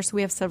popular. So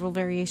we have several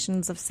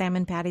variations of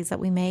salmon patties that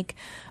we make.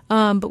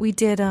 But we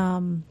did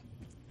kind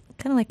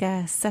of like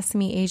a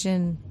sesame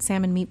Asian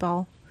salmon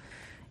meatball.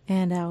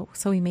 And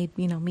so we made,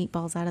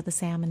 meatballs out of the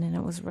salmon, and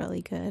it was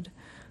really good.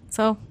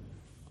 So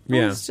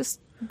it was just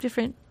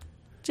different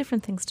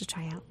things to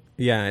try out.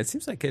 Yeah, it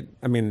seems like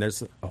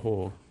there's a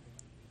whole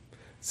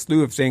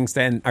slew of things.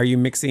 Then are you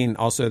mixing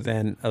also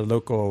then a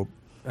local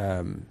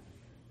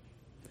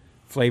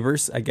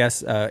flavors, I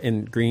guess,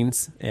 in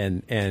greens?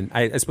 And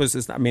I suppose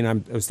it's not, I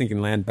was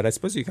thinking land, but I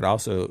suppose you could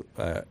also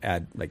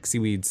add like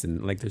seaweeds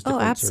and like there's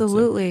different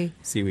absolutely. sorts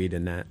of seaweed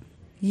in that.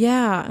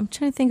 Yeah, I'm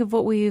trying to think of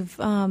what we've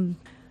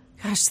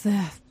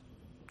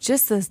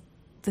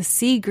the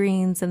sea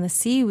greens and the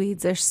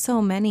seaweeds. There's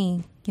so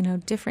many,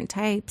 different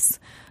types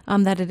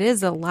that it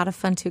is a lot of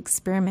fun to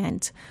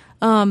experiment.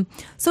 So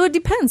it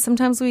depends.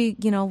 Sometimes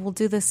we'll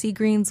do the sea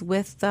greens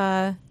with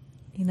the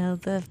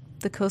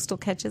coastal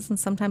catches, and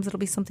sometimes it'll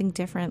be something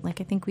different.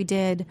 Like I think we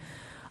did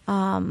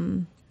a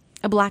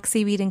black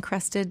seaweed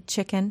encrusted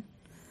chicken,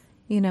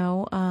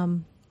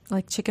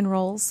 like chicken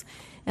rolls.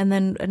 And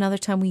then another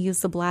time we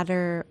used the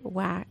the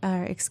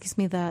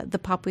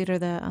popweed or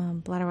the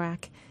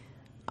bladderwrack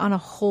on a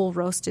whole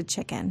roasted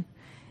chicken.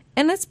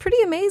 And it's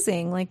pretty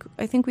amazing. Like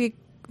I think we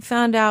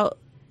found out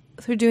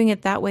through doing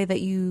it that way that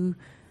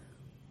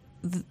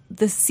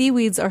the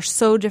seaweeds are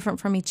so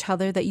different from each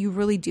other that you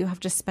really do have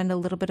to spend a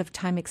little bit of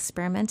time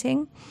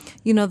experimenting.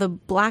 The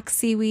black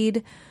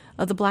seaweed,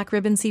 the black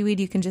ribbon seaweed,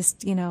 you can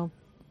just, you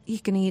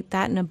can eat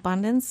that in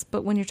abundance.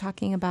 But when you're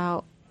talking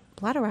about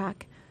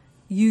bladderwrack,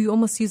 you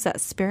almost use that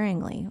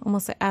sparingly,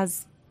 almost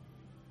as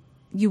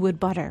you would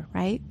butter,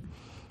 right?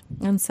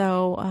 And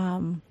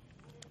so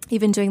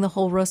even doing the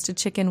whole roasted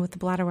chicken with the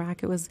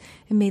bladderwrack,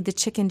 it made the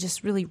chicken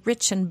just really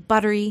rich and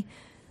buttery,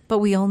 but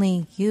we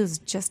only use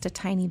just a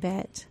tiny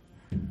bit.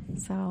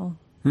 So,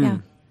 yeah.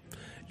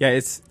 Yeah,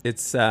 it's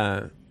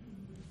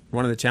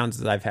one of the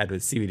challenges I've had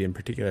with seaweed in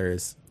particular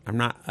is I'm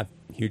not a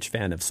huge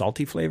fan of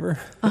salty flavor.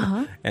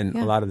 And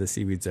a lot of the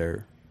seaweeds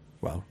are,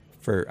 well,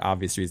 for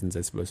obvious reasons,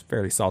 I suppose,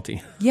 fairly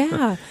salty.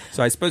 Yeah.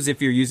 So I suppose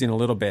if you're using a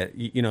little bit,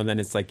 then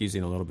it's like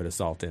using a little bit of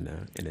salt in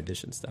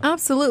addition stuff.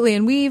 Absolutely.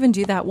 And we even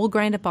do that. We'll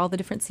grind up all the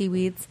different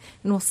seaweeds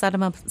and we'll set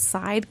them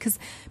aside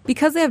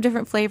because they have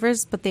different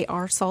flavors, but they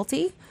are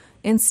salty.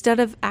 Instead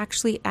of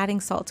actually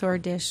adding salt to our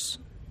dish,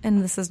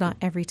 and this is not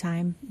every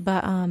time,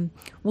 but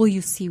we'll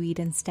use seaweed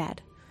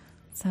instead.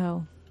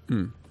 So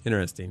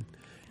interesting.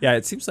 Yeah,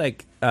 it seems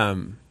like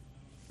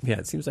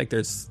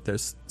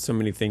there's so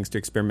many things to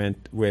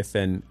experiment with,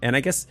 and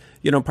I guess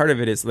part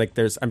of it is like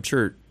there's, I'm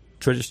sure,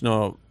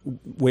 traditional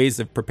ways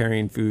of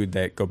preparing food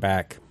that go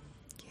back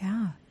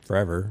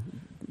forever,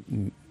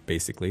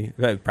 basically,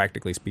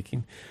 practically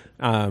speaking,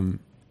 and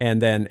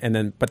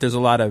then but there's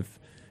a lot of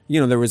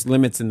there was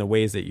limits in the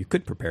ways that you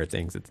could prepare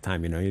things at the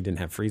time. You didn't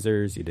have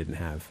freezers, you didn't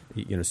have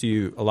so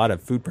a lot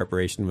of food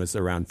preparation was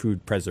around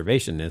food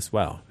preservation as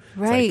well.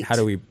 Right. It's like, how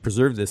do we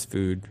preserve this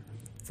food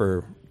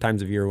for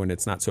times of year when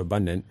it's not so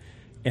abundant,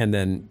 and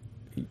then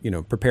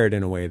prepare it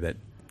in a way that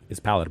is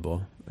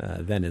palatable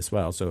then as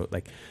well. So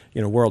like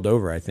world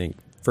over, I think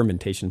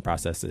fermentation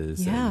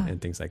processes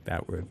and things like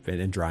that have been,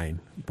 and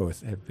drying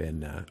both have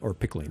been, or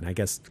pickling. I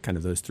guess kind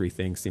of those three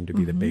things seem to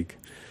be the big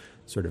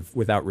sort of,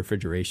 without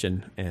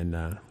refrigeration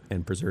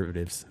and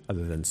preservatives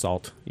other than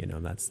salt.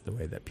 That's the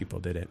way that people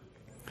did it.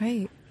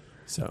 Right.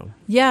 So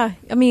yeah,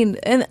 I mean,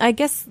 and I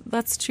guess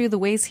that's true. The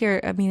ways here,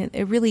 I mean,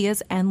 it really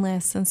is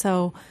endless, and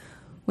so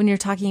when you're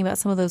talking about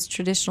some of those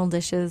traditional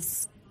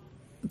dishes,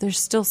 there's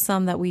still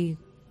some that we,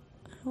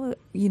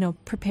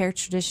 prepare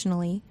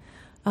traditionally.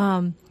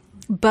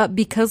 But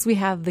because we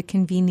have the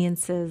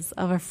conveniences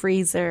of a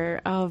freezer,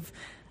 of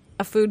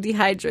a food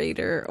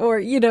dehydrator,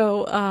 or,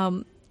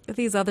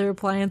 these other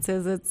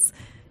appliances,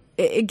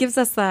 it gives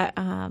us that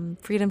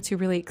freedom to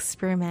really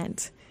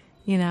experiment.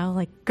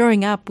 Like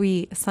growing up,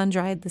 we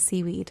sun-dried the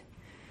seaweed.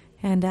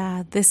 And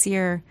this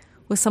year,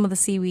 with some of the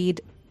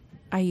seaweed,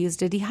 I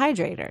used a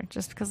dehydrator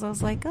just because I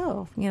was like,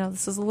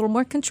 this is a little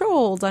more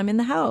controlled. I'm in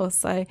the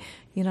house. I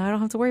don't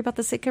have to worry about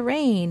the Sitka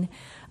rain.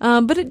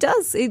 But it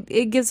does.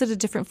 It gives it a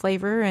different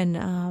flavor. And,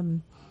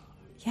 I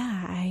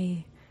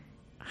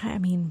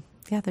mean,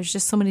 there's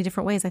just so many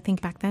different ways. I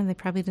think back then they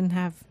probably didn't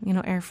have,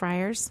 air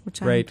fryers,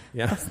 which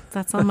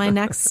that's on my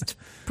next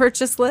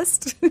purchase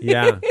list.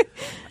 Yeah.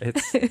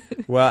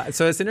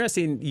 So it's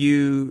interesting.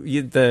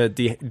 The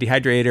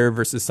dehydrator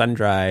versus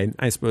sun-dried.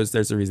 I suppose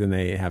there's a reason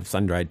they have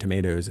sun-dried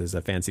tomatoes as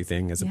a fancy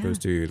thing as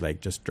opposed to like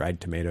just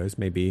dried tomatoes.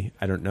 Maybe,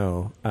 I don't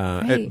know.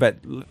 Right. But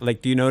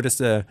like, do you notice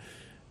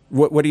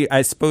what do you,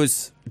 I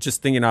suppose,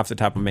 just thinking off the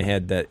top of my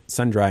head, that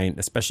sun-drying,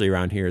 especially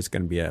around here, is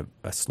going to be a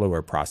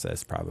slower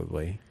process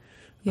probably.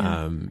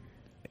 Yeah.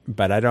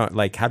 But I don't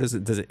like, how is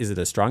it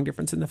a strong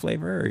difference in the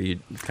flavor, or are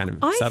you kind of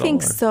subtle? I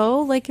think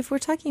so. Like if we're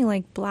talking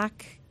like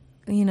black,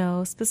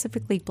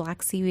 specifically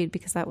black seaweed,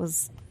 because that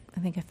was, I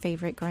think, a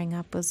favorite growing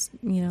up was,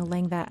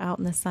 laying that out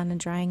in the sun and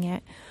drying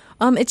it.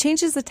 It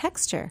changes the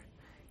texture,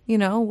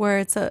 where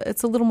it's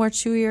a little more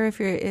chewier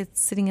if it's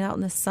sitting out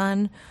in the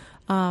sun,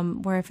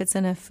 where if it's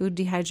in a food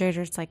dehydrator,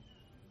 it's like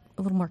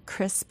a little more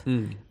crisp,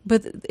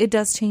 but it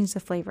does change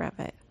the flavor of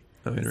it.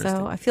 Oh, interesting.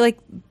 So I feel like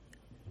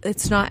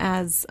it's not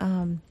as,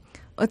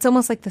 it's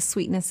almost like the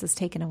sweetness is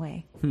taken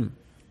away.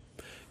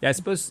 Yeah, I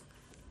suppose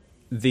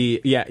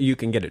you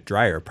can get it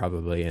drier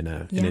probably in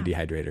a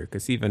dehydrator,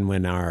 because even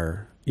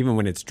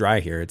when it's dry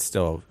here, it's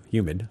still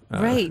humid.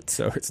 Right.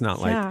 So it's not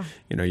like,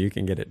 you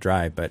can get it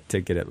dry, but to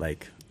get it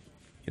like,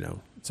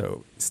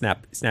 so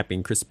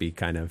snapping, crispy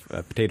kind of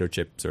potato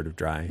chip sort of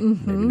dry,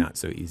 maybe not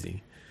so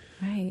easy.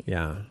 Right.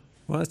 Yeah.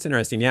 Well, that's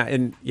interesting. Yeah.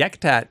 And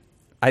Yakutat,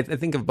 I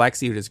think of black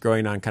seaweed as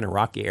growing on kind of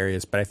rocky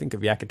areas, but I think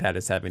of Yakutat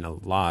as having a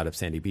lot of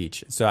sandy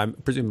beach. So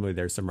presumably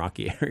there's some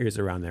rocky areas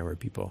around there where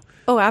people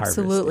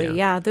absolutely. harvest.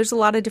 Yeah. There's a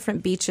lot of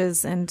different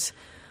beaches, and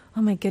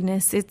oh my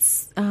goodness,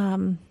 it's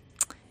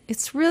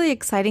really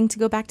exciting to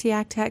go back to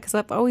Yakutat, because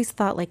I've always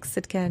thought like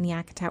Sitka and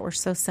Yakutat were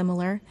so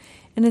similar,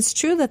 and it's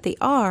true that they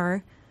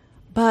are,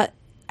 but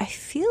I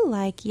feel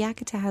like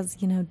Yakutat has,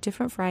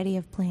 different variety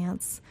of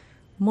plants,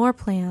 more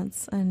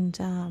plants,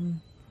 and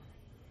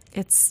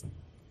it's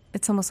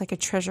almost like a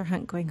treasure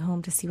hunt going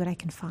home to see what I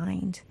can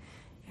find.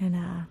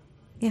 And,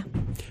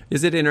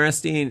 Is it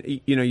interesting?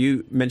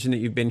 You mentioned that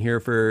you've been here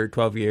for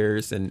 12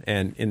 years and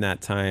in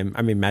that time,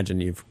 I mean, imagine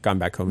you've gone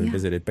back home and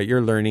visited, but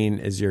you're learning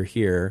as you're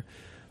here,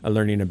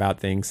 learning about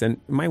things.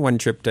 And my one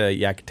trip to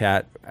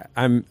Yakutat,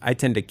 I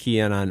tend to key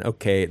in on,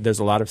 okay, there's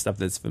a lot of stuff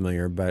that's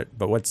familiar, but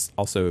what's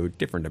also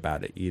different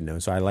about it,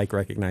 So I like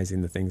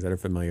recognizing the things that are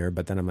familiar,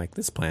 but then I'm like,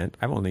 this plant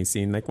I've only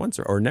seen like once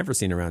or never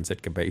seen around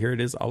Sitka, but here it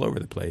is all over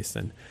the place.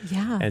 And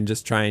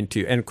just trying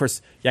to, and of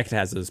course, Yakutat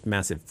has those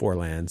massive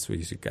forelands, so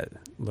you've got a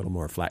little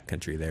more flat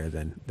country there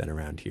than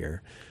around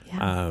here.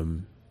 Yeah.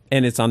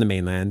 And it's on the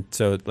mainland,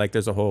 so like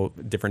there's a whole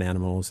different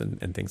animals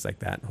and things like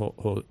that,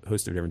 whole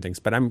host of different things.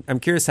 But I'm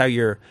curious how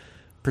your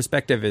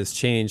perspective has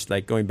changed,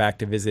 like going back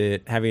to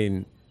visit,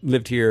 having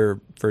lived here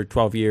for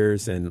 12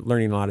 years and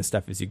learning a lot of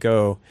stuff as you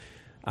go.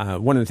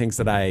 One of the things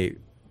that I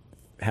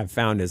have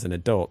found as an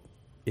adult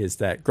is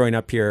that growing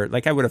up here,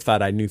 like I would have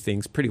thought I knew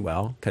things pretty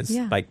well because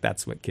like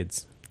that's what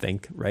kids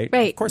think, right?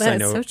 Right. Of course I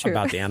know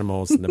about the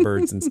animals and the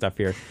birds and stuff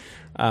here.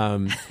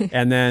 And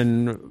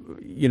then,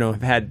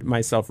 I've had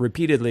myself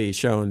repeatedly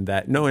shown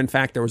that no, in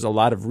fact, there was a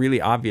lot of really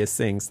obvious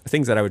things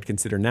that I would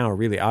consider now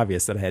really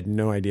obvious that I had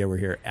no idea were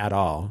here at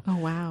all. Oh,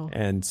 wow.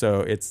 And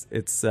so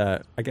it's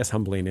I guess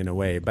humbling in a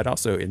way, but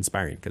also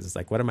inspiring because it's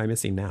like, what am I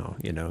missing now?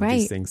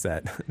 These things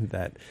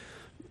that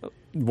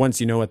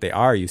once you know what they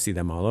are, you see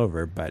them all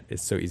over, but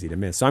it's so easy to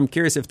miss. So I'm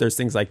curious if there's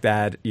things like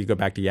that. You go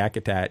back to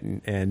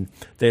Yakutat and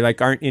they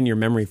like aren't in your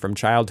memory from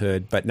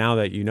childhood, but now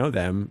that you know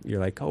them,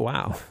 you're like, oh,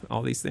 wow,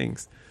 all these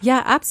things.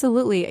 Yeah,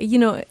 absolutely.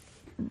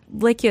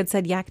 Like you had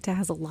said, Yakutat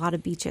has a lot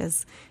of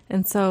beaches.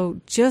 And so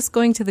just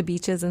going to the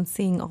beaches and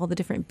seeing all the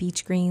different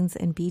beach greens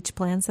and beach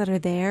plants that are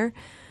there,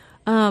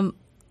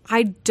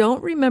 I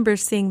don't remember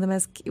seeing them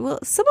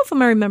some of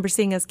them I remember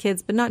seeing as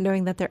kids, but not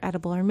knowing that they're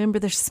edible. I remember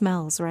their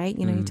smells, right?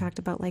 You talked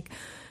about like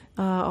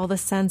all the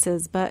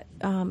senses, but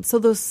so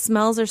those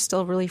smells are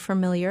still really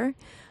familiar.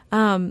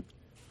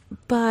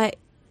 But,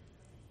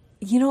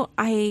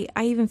 I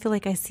even feel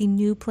like I see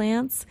new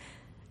plants,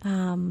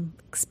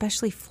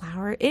 especially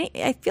flower.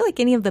 I feel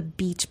like any of the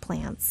beach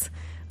plants,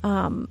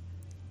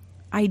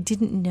 I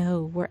didn't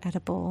know were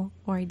edible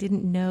or I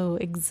didn't know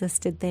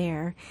existed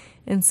there.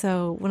 And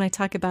so when I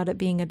talk about it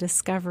being a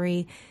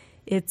discovery,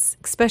 it's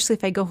especially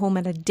if I go home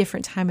at a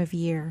different time of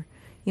year.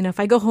 If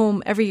I go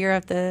home every year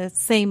at the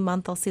same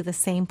month, I'll see the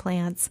same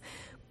plants,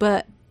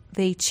 but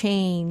they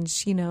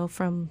change,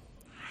 from,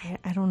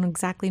 I don't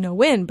exactly know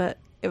when, but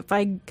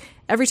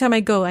every time I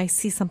go, I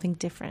see something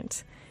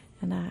different.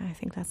 And I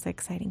think that's the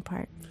exciting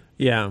part.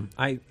 Yeah.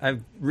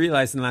 I've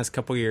realized in the last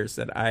couple of years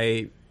that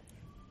I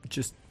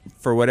just,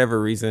 for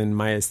whatever reason,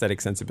 my aesthetic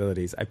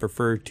sensibilities, I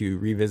prefer to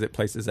revisit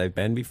places I've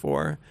been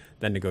before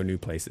than to go new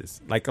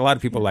places. Like a lot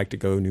of people like to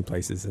go new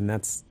places, and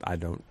that's I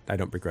don't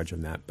begrudge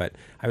them that. But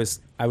I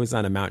was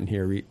on a mountain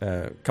here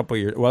a couple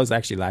of years. Well, it was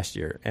actually last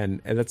year,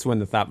 and that's when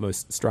the thought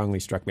most strongly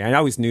struck me. I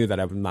always knew that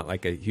I'm not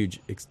like a huge.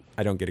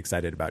 I don't get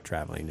excited about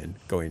traveling and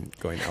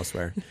going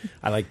elsewhere.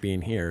 I like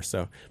being here.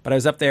 But I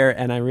was up there,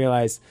 and I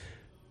realized.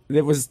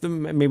 It was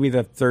maybe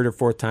the third or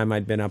fourth time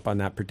I'd been up on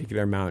that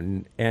particular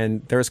mountain.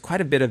 And there was quite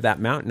a bit of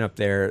that mountain up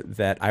there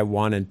that I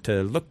wanted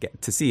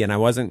to see. And I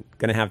wasn't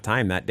going to have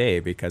time that day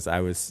because I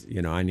was,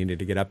 I needed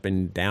to get up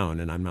and down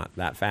and I'm not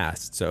that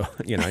fast. So,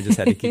 I just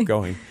had to keep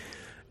going.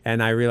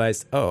 And I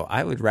realized,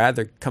 I would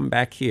rather come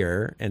back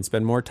here and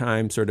spend more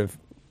time sort of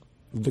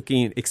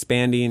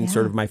expanding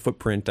sort of my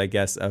footprint, I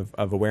guess, of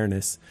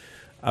awareness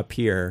up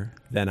here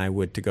than I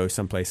would to go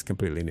someplace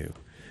completely new.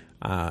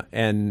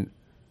 And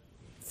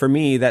for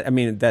me, that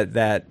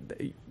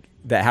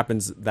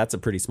happens. That's a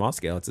pretty small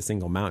scale. It's a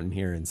single mountain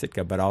here in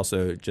Sitka, but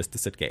also just the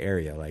Sitka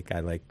area. Like I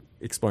like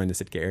exploring the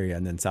Sitka area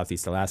and then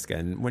Southeast Alaska.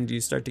 And when you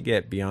start to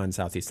get beyond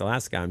Southeast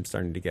Alaska, I'm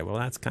starting to get, well,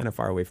 that's kind of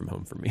far away from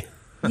home for me.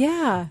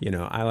 Yeah.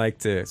 I like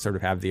to sort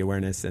of have the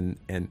awareness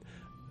and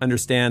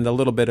understand a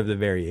little bit of the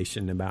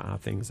variation about how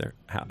things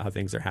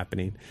are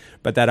happening,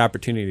 but that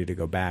opportunity to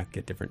go back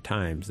at different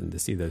times and to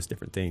see those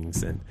different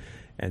things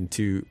and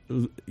to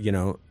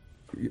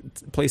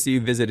place that you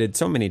visited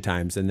so many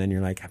times, and then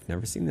you're like, I've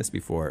never seen this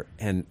before,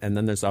 and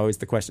then there's always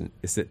the question: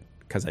 is it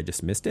because I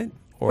just missed it,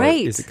 or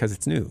is it because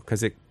it's new?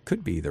 Because it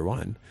could be either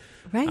one.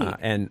 Right.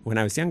 And when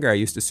I was younger, I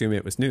used to assume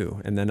it was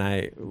new, and then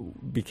I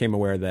became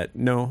aware that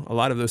no, a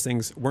lot of those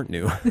things weren't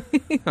new.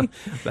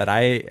 That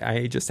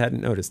I just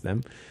hadn't noticed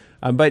them.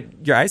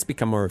 But your eyes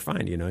become more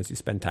refined. As you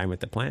spend time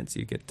with the plants,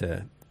 you get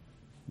to.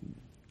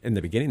 In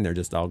the beginning, they're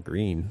just all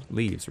green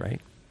leaves,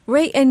 right?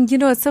 Right, and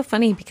it's so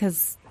funny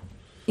because.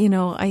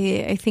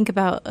 I think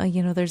about,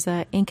 there's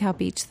a Inkow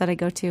beach that I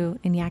go to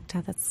in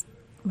Yakutat. That's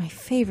my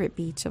favorite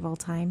beach of all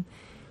time.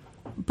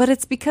 But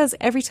it's because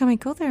every time I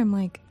go there, I'm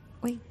like,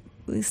 wait,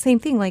 same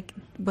thing. Like,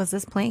 was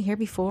this plant here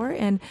before?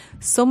 And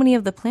so many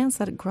of the plants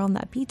that grow on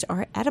that beach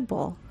are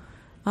edible.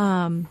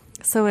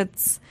 So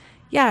it's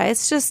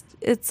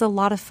a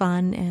lot of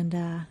fun.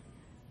 And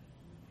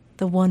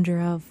the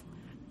wonder of,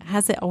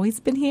 has it always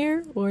been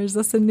here? Or is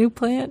this a new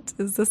plant?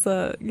 Is this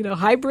a,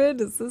 hybrid?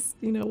 Is this,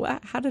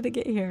 how did it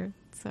get here?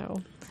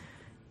 So,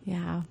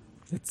 yeah.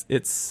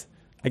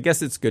 I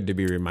guess it's good to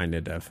be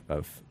reminded of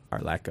our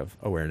lack of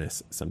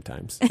awareness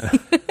sometimes.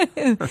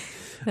 That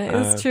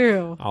is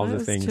true. All the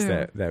things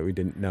that we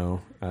didn't know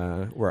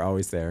were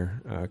always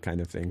there, kind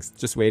of things.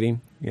 Just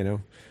waiting,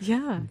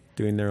 Yeah.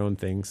 Doing their own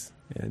things.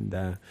 And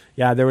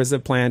there was a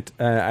plant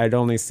I'd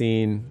only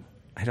seen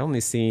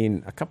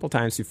a couple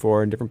times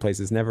before in different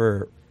places,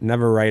 never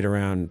right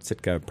around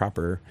Sitka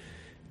proper.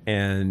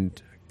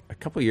 And a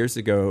couple of years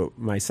ago,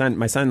 my son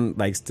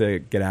likes to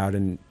get out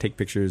and take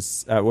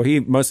pictures. He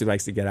mostly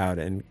likes to get out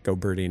and go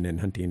birding and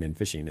hunting and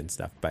fishing and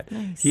stuff. But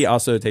nice. He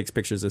also takes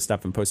pictures of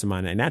stuff and posts them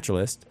on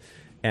iNaturalist.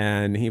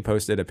 And he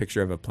posted a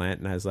picture of a plant,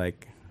 and I was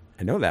like,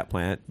 I know that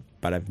plant,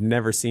 but I've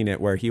never seen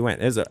it where he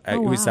went. It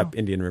was up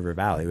Indian River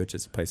Valley, which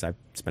is a place I've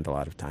spent a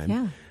lot of time.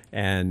 Yeah.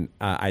 And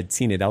I'd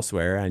seen it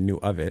elsewhere. I knew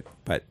of it,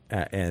 but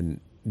and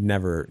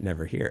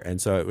never here.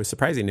 And so it was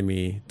surprising to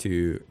me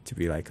to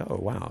be like, oh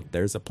wow,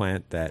 there's a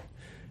plant that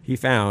he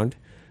found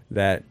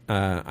that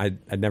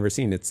I'd never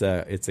seen. It's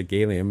a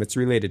galium. It's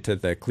related to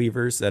the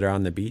cleavers that are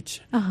on the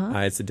beach.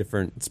 It's a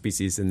different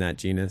species in that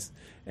genus,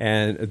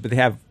 but they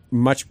have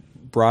much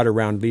broader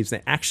round leaves.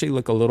 They actually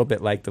look a little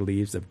bit like the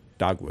leaves of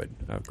dogwood,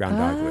 ground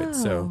dogwood.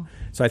 So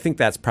I think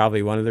that's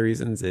probably one of the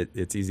reasons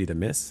it's easy to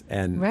miss.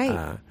 And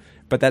right.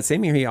 But that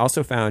same year, he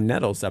also found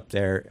nettles up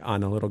there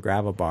on a little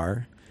gravel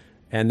bar.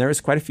 And there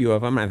was quite a few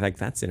of them. I was like,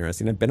 that's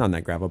interesting. I've been on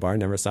that gravel bar,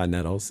 never saw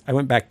nettles. I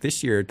went back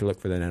this year to look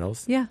for the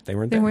nettles. Yeah. They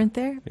weren't there. They weren't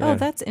there? Yeah. Oh,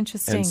 that's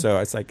interesting. And so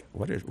it's like,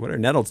 what are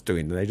nettles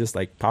doing? Do they just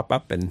like pop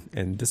up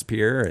and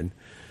disappear? And,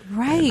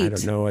 right. And I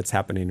don't know what's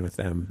happening with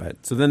them.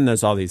 But so then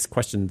there's all these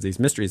questions, these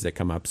mysteries that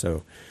come up.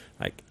 So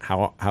like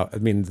how I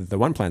mean, the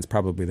one plant's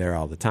probably there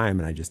all the time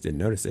and I just didn't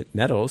notice it.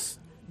 Nettles,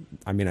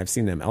 I mean, I've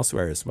seen them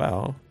elsewhere as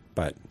well,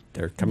 but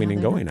they're coming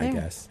and going, I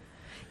guess.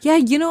 Yeah,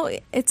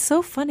 it's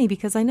so funny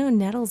because I know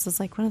nettles is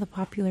like one of the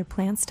popular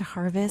plants to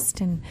harvest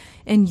and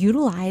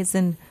utilize.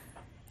 And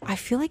I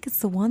feel like it's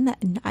the one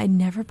that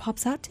never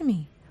pops out to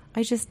me.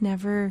 I just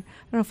never,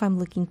 I don't know if I'm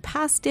looking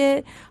past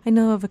it. I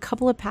know of a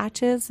couple of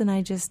patches and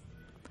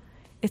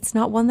it's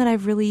not one that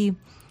I've really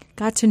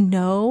got to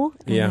know.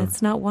 And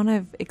it's not one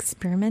I've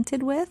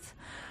experimented with.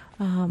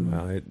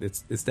 Well,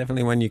 it's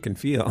definitely one you can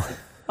feel.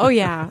 Oh,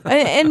 yeah.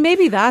 And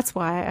maybe that's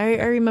why.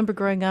 I remember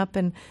growing up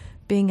and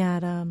being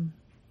at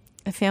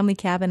a family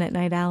cabin at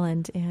Night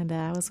Island, and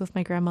I was with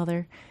my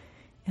grandmother,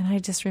 and I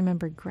just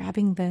remember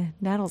grabbing the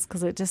nettles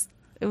because it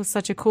was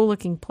such a cool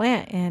looking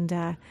plant,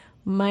 and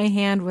my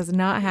hand was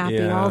not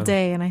happy all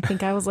day, and I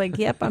think I was like,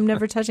 yep, I'm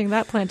never touching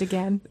that plant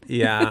again.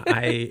 Yeah,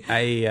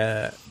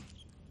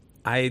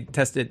 I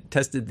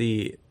tested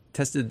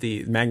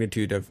the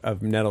magnitude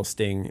of nettle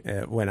sting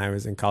when I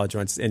was in college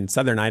once in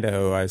southern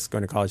Idaho. I was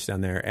going to college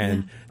down there,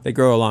 and they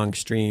grow along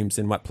streams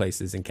in wet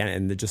places in Canada,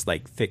 and they're just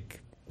like thick,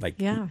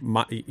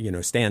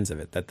 stands of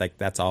it.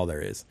 That's all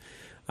there is.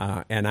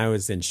 And I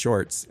was in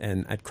shorts,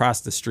 and I'd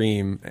crossed the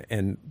stream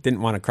and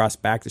didn't want to cross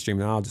back the stream.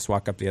 And I'll just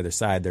walk up the other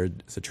side. There's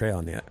a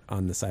trail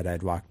on the side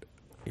I'd walked,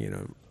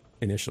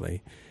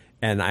 initially,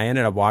 and I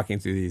ended up walking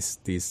through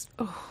these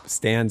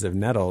stands of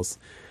nettles.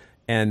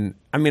 And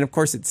I mean, of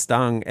course, it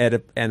stung,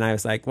 and I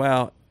was like,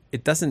 well,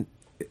 it doesn't.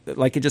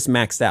 Like it just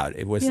maxed out.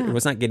 It was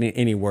not getting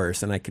any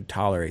worse, and I could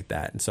tolerate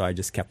that. And so I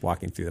just kept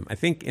walking through them. I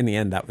think in the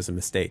end that was a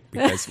mistake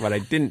because what I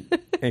didn't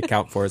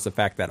account for is the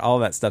fact that all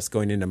that stuff's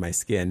going into my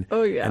skin.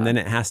 Oh yeah. And then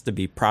it has to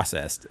be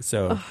processed.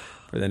 So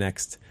for the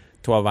next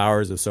 12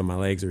 hours or so, my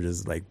legs were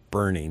just like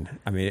burning.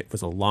 I mean, it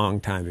was a long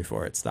time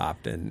before it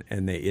stopped, and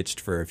they itched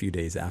for a few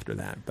days after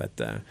that. But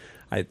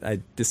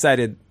I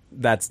decided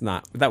that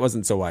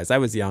wasn't so wise. I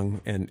was young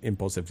and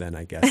impulsive then,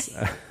 I guess.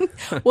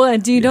 Well,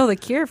 and do you know the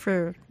cure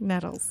for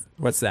nettles?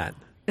 What's that?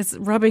 It's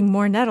rubbing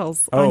more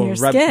nettles on your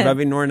skin.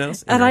 Rubbing more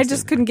nettles? And I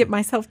just couldn't get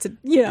myself to,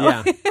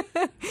 Yeah.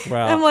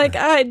 Well, I'm like,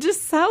 it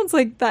just sounds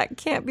like that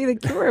can't be the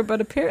cure,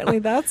 but apparently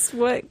that's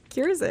what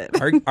cures it.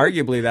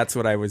 Arguably, that's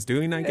what I was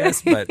doing, I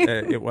guess, but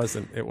it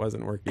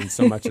wasn't working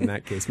so much in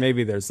that case.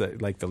 Maybe there's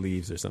like the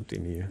leaves or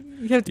something.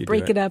 You have to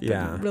break it up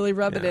and really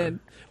rub it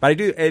in. But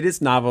it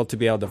is novel to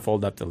be able to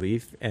fold up the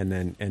leaf and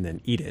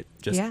then eat it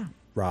just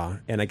raw.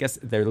 And I guess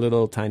they're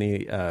little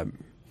tiny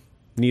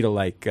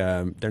needle-like,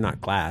 they're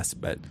not glass,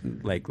 but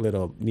like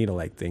little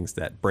needle-like things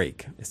that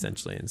break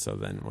essentially. And so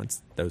then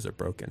once those are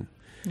broken,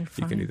 you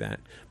can do that.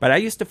 But I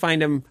used to find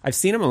them, I've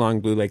seen them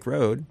along Blue Lake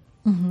Road.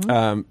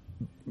 Mm-hmm.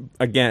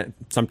 Again,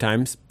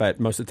 sometimes, but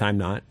most of the time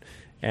not.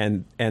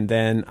 And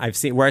then I've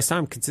seen where I saw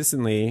them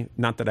consistently,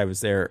 not that I was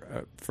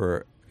there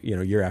for,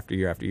 year after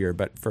year after year,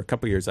 but for a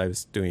couple of years I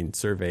was doing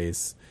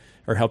surveys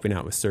or helping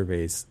out with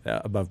surveys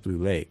above Blue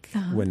Lake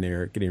when they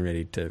were getting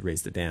ready to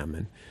raise the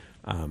dam.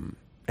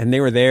 And they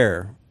were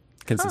there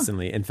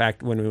consistently. In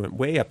fact, when we went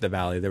way up the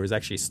valley, there was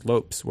actually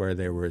slopes where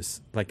there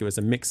was it was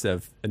a mix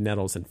of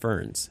nettles and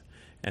ferns,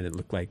 and it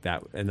looked like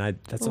that. And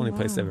that's the only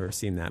place I've ever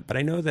seen that. But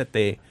I know that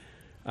they,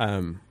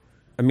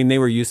 they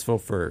were useful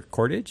for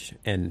cordage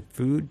and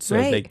food. So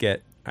they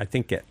get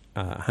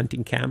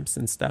hunting camps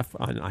and stuff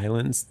on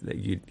islands that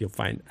you'll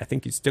find. I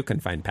think you still can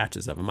find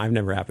patches of them. I've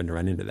never happened to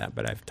run into that,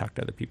 but I've talked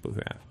to other people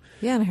who have.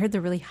 Yeah, and I heard they're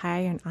really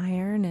high in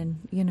iron,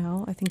 and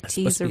I think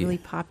teas are really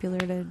popular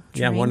to drink.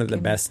 Yeah, one of the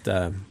best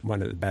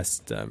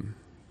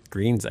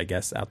greens, I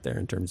guess, out there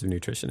in terms of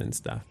nutrition and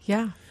stuff.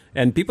 Yeah,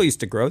 and people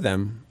used to grow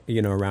them,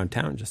 around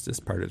town just as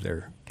part of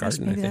their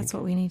garden. Maybe that's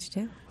what we need to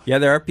do. Yeah,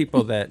 there are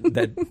people that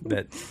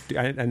do.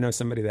 I know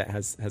somebody that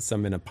has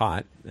some in a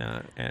pot,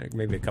 and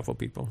maybe a couple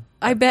people.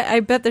 I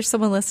bet there's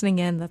someone listening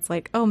in that's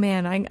like, oh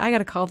man, I got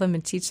to call them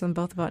and teach them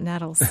both about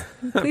nettles.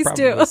 Please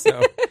do.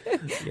 So.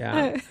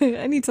 Yeah,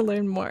 I need to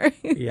learn more.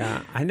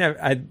 Yeah,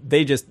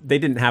 they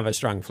didn't have a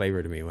strong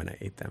flavor to me when I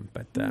ate them,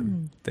 but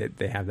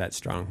they have that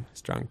strong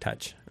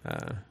touch.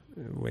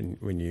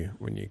 when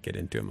you get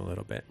into them a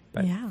little bit.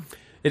 But Yeah.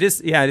 it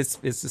is, yeah,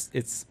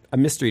 it's a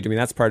mystery to me.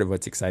 That's part of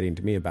what's exciting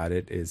to me about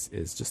it is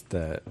just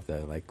the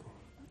like,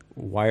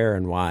 where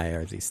and why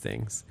are these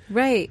things?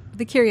 Right.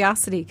 The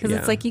curiosity, because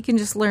it's Yeah. like you can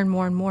just learn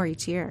more and more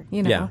each year,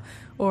 you know, Yeah.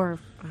 or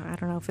I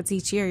don't know if it's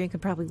each year, you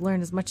could probably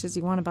learn as much as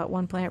you want about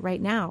one plant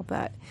right now.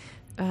 But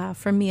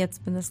for me, it's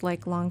been this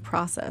like long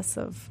process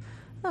of,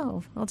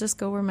 I'll just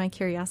go where my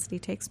curiosity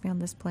takes me on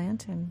this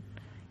plant and,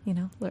 you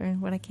know, learn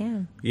what I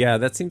can. Yeah,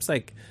 that seems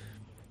like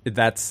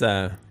that's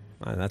the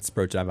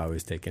approach I've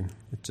always taken.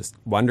 Just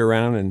wander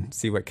around and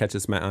see what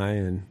catches my eye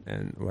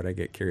and what I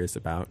get curious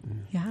about.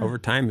 And Yeah. over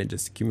time, it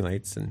just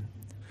accumulates. And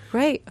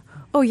Right.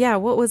 Oh, yeah.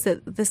 What was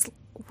it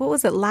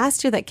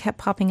last year that kept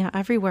popping out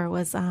everywhere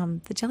was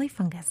the jelly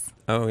fungus.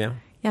 oh yeah,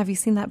 Yeah. Have you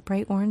seen that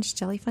bright orange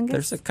jelly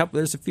fungus?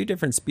 there's a few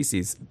different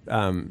species.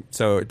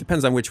 So it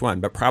depends on which one,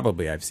 but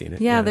probably I've seen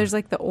it. Yeah, there's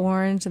like the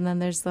orange and then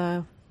there's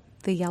the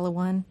yellow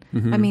one.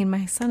 Mm-hmm. I mean,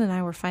 my son and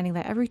I were finding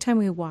that every time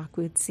we walk,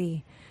 we'd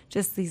see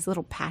just these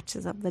little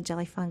patches of the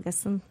jelly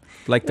fungus. And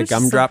like the they're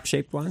just gumdrop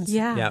shaped ones.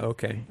 Yeah. Yeah.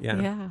 Okay.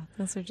 Yeah. yeah,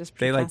 those are just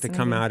They pretty like to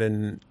come out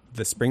in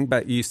the spring,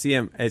 but you see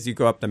them as you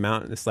go up the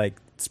mountain. It's like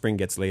spring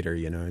gets later,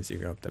 you know, as you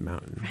go up the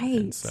mountain. Right.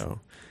 And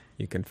so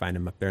you can find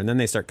them up there, and then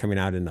they start coming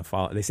out in the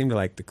fall. They seem to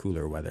like the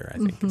cooler weather. I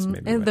think is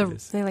maybe And what it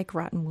is. they like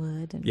rotten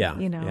wood. And, Yeah,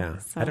 you know. yeah.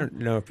 So. I don't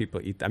know if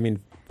people eat. I mean,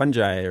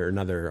 fungi are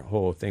another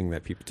whole thing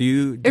that people do.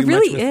 You It much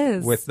really with,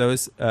 is. with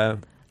those.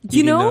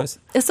 You know,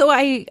 those? so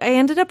I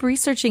ended up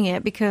researching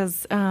it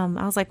because I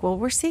was like, well,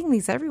 we're seeing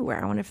these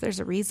everywhere. I wonder if there's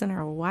a reason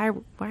or why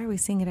are we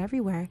seeing it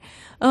everywhere?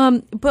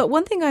 But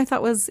one thing I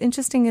thought was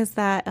interesting is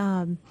that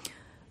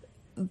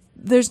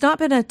there's not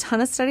been a ton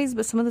of studies,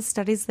 but some of the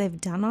studies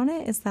they've done on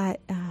it is that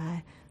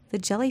the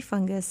jelly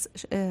fungus,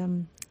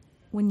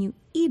 when you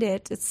eat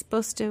it, it's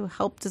supposed to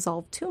help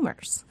dissolve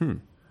tumors.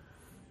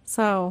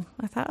 So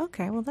I thought,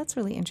 okay, well, that's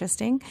really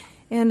interesting.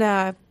 And,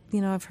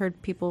 I've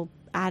heard people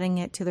adding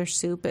it to their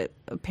soup.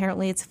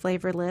 Apparently it's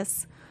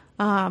flavorless.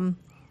 And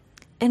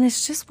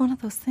it's just one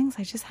of those things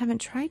I just haven't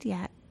tried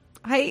yet.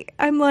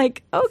 I'm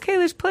like, okay,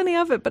 there's plenty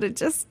of it, but it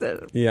just,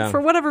 for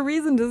whatever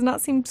reason, does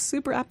not seem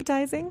super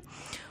appetizing.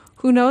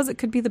 Who knows? It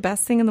could be the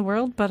best thing in the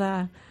world,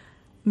 but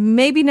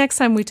maybe next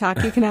time we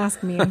talk, you can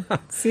ask me and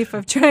see if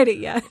I've tried it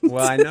yet.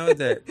 Well, I know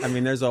that,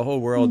 there's a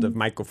whole world of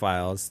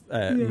mycophiles,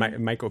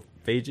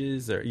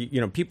 mycophages,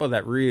 or, people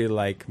that really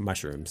like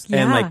mushrooms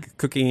and like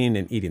cooking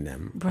and eating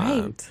them.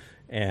 Right.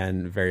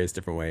 And various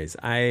different ways.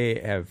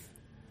 I have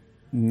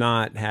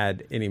not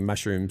had any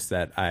mushrooms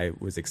that I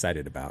was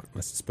excited about.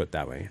 Let's just put it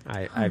that way.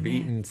 I've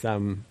eaten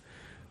some.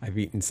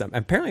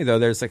 Apparently, though,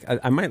 there's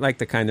I might like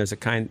the kind. There's a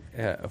kind.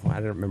 I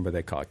don't remember what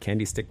they call it.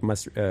 Candy cane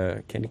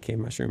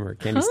mushroom or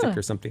candy stick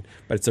or something.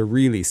 But it's a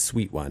really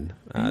sweet one.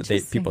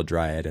 People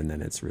dry it and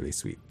then it's really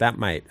sweet. That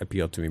might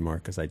appeal to me more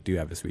because I do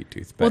have a sweet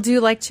tooth. But well, do you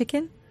like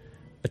chicken?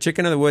 a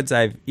chicken of the woods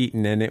I've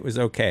eaten and it was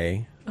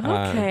okay.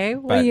 Okay,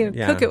 well, you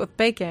cook it with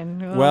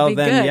bacon. Well, be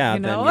then, good, yeah, you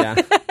know? then,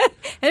 yeah.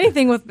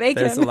 Anything with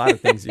bacon. There's a lot of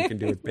things you can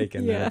do with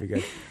bacon Yeah. that would be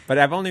good. But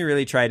I've only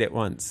really tried it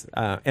once.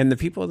 And the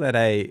people that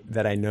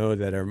I know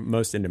that are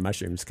most into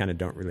mushrooms kind of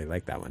don't really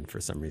like that one for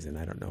some reason.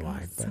 I don't know why.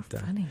 That's But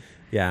so funny.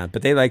 yeah,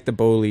 but they like the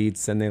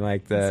boletes and they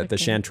like the That's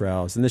okay.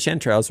 chanterelles. And the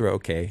chanterelles were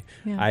okay.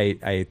 Yeah. I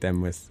ate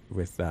them with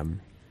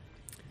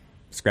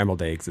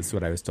scrambled eggs. Is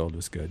what I was told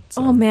was good.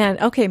 So. Oh, man.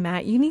 Okay,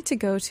 Matt, you need to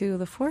go to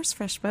the Forest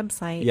Fresh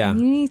website and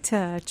you need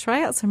to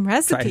try out some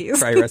recipes.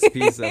 Try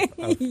recipes of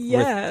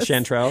Yes. with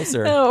chanterelles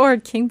or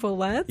king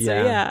bullets.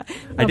 Yeah.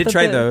 I did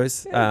try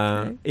those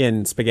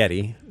in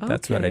spaghetti.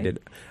 That's what I did.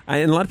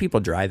 And a lot of people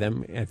dry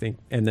them, I think,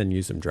 and then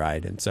use them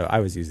dried. And so I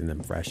was using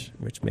them fresh,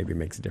 which maybe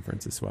makes a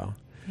difference as well.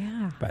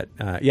 Yeah. But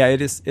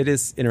it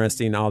is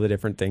interesting, all the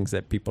different things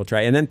that people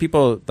try. And then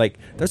people, like,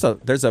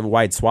 there's a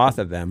wide swath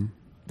of them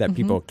that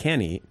people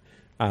can eat.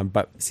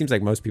 But it seems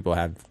like most people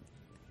have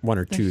one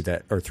or two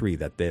or three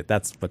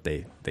that's what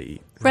they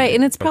eat. Right,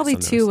 and it's probably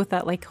Focus on too those. with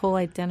that like whole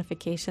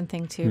identification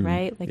thing too,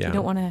 right? Like you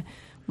don't want to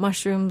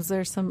mushrooms.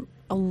 There's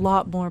a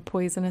lot more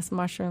poisonous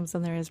mushrooms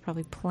than there is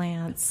probably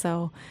plants.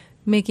 So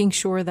making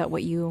sure that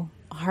what you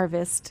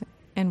harvest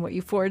and what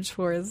you forage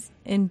for is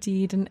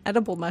indeed an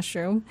edible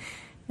mushroom.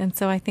 And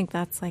so I think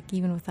that's like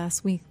even with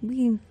us, we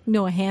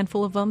know a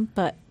handful of them,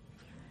 but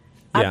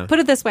I put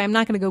it this way: I'm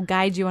not going to go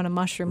guide you on a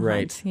mushroom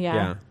hunt.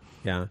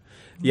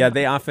 Yeah,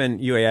 they often,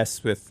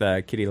 UAS with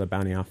Kitty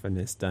LeBounty often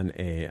has done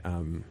a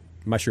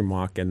mushroom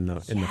walk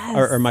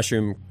or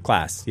mushroom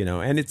class,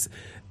 and it's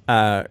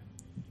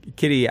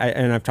Kitty,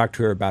 and I've talked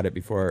to her about it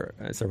before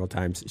several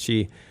times.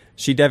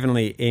 She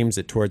definitely aims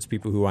it towards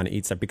people who want to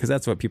eat stuff because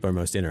that's what people are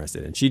most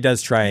interested in. She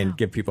does try and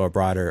give people a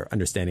broader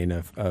understanding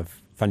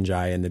of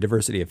fungi and the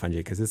diversity of fungi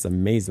because it's an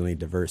amazingly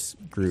diverse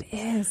group. It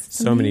is.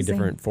 So many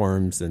different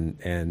forms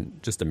and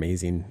just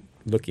amazing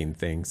looking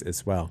things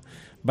as well.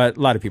 But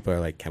a lot of people are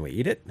like, "Can we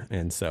eat it?"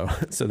 And so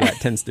that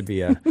tends to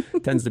be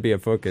a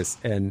focus.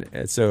 And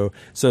so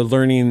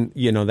learning,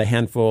 the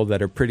handful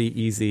that are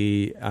pretty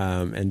easy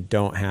and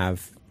don't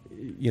have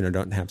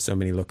don't have so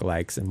many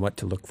lookalikes and what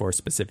to look for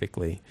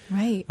specifically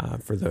Right.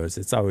 For those.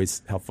 It's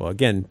always helpful,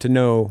 again, to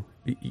know,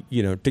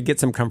 to get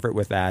some comfort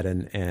with that.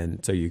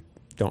 And so you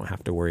don't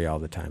have to worry all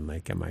the time,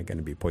 like, am I going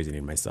to be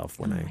poisoning myself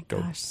when I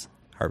go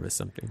harvest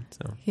something?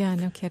 So yeah,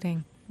 no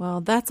kidding.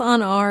 Well, that's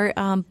on our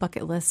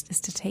bucket list, is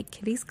to take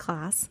Kitty's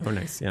class. Oh,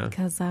 nice, yeah.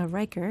 Because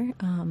Riker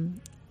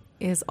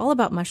is all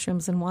about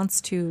mushrooms and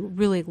wants to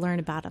really learn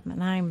about them.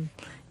 And I'm,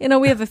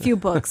 we have a few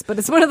books, but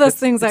it's one of those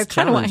things I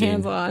kind of want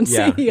hands on.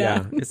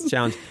 Yeah, it's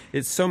challenging.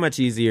 It's so much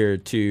easier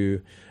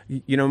to,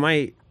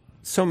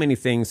 so many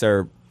things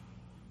are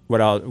what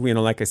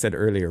like I said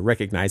earlier,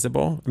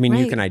 recognizable. I mean,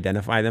 you can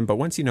identify them, but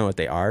once you know what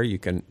they are, you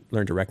can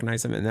learn to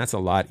recognize them. And that's a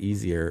lot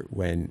easier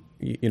when,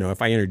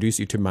 if I introduce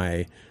you to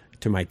my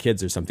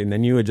kids or something,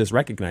 then you would just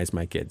recognize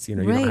my kids. You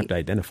don't have to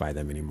identify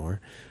them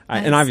anymore.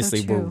 And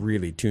obviously, we're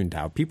really tuned to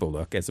how people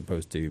look as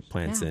opposed to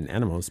plants and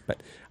animals.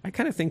 But I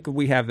kind of think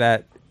we have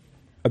that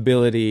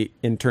ability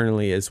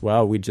internally as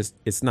well.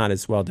 It's not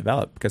as well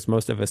developed because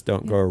most of us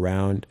don't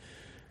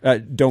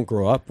don't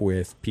grow up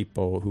with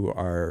people who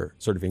are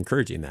sort of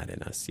encouraging that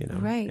in us,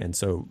 Right. And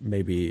so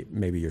maybe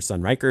your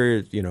son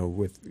Riker,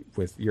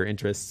 with your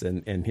interests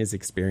and his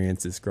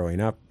experiences growing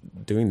up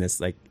doing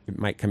this, like, it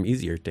might come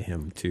easier to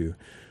him to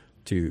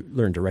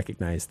learn to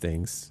recognize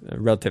things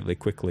relatively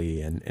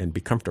quickly and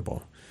be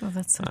comfortable. Oh,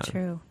 that's so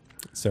true.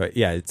 So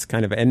yeah, it's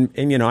kind of, and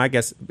I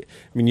guess,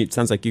 it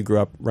sounds like you grew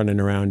up running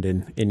around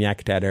in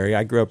Yakutat area.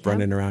 I grew up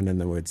running around in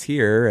the woods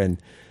here,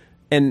 and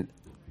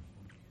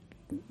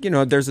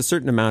there's a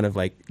certain amount of,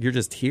 like, you're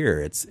just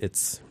here.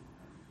 It's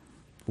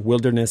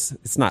wilderness.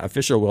 It's not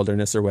official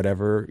wilderness or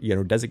whatever,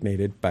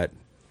 designated, but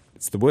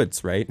it's the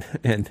woods, right?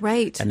 And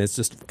it's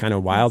just kind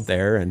of wild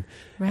there, and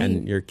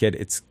your kid,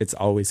 it's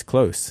always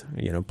close,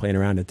 playing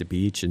around at the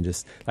beach, and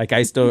just like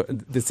it's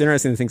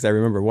interesting things I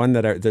remember. One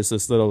there's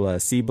this little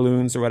sea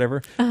balloons or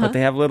whatever, but they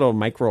have little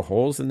micro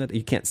holes in it.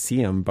 You can't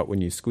see them, but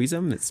when you squeeze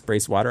them, it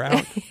sprays water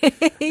out.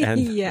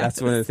 And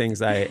that's one of the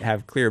things I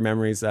have clear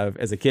memories of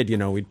as a kid.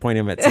 We'd point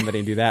them at somebody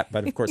and do that,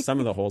 but of course some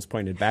of the holes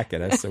pointed back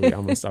at us, so we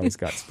almost always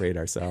got sprayed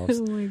ourselves.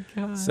 Oh my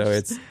gosh! So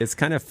it's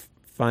kind of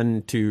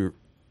fun to.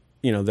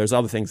 There's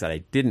all the things that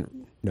I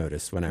didn't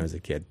notice when I was a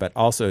kid, but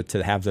also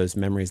to have those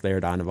memories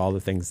layered on of all the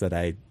things that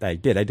I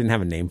did. I didn't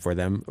have a name for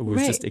them. It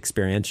was just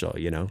experiential,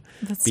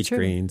 That's beach true.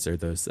 Greens or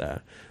those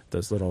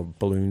little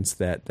balloons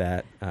that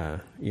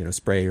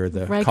spray, or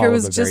the Riker call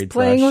was of a just varied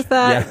playing thrush. with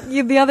that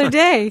the other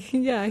day.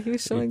 Yeah, he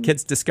was showing.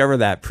 Kids discover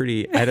that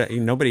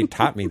nobody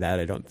taught me that,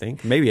 I don't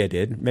think. Maybe I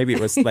did. Maybe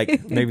it was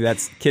maybe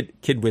that's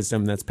kid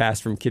wisdom that's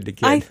passed from kid to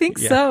kid. I think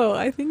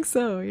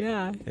so.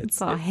 Yeah. It's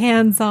all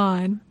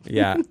hands-on.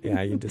 Yeah.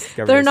 You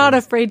discover. They're not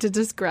afraid to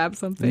just grab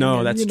something.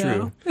 No, that's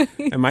true.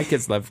 And my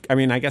kids love.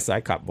 I guess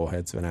I caught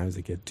bullheads when I was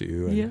a kid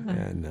too.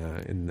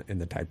 And in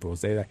the tide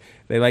pools, they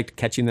liked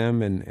catching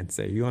them and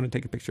say, "You want to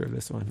take a picture of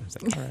this one?" I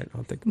was like, "All right,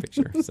 I'll take a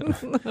picture." So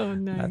oh,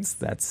 nice.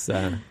 That's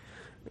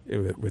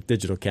with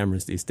digital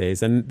cameras these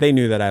days, and they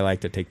knew that I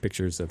like to take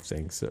pictures of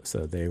things,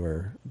 so they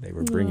were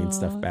bringing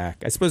stuff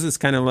back. I suppose it's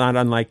kind of not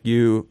unlike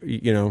you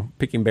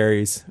picking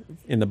berries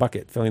in the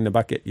bucket, filling the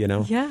bucket.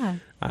 Yeah.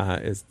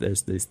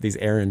 There's these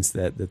errands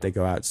that they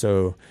go out.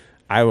 So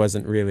I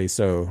wasn't really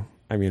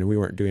we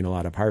weren't doing a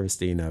lot of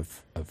harvesting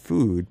of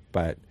food,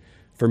 but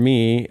for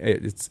me,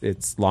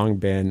 it's long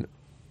been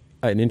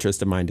an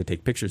interest of mine to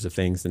take pictures of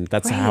things, and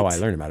that's how I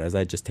learned about it. Is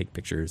I just take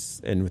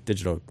pictures, and with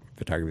digital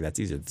photography, that's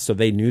easier. So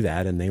they knew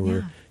that, and they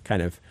were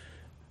kind of.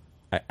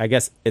 I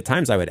guess at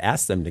times I would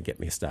ask them to get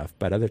me stuff,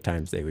 but other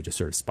times they would just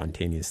sort of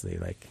spontaneously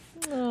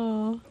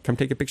come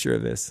take a picture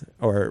of this.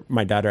 Or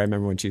my daughter, I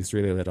remember when she was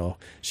really little,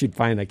 she'd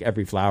find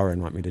every flower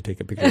and want me to take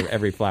a picture of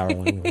every flower.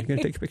 You're going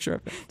to take a picture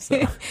of it.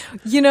 So.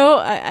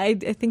 I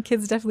think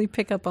kids definitely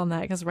pick up on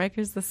that, because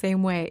Riker's the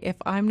same way. If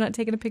I'm not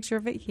taking a picture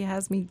of it, he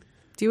has me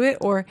do it,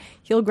 or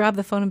he'll grab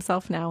the phone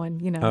himself now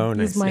and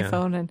use my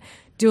phone and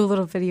do a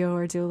little video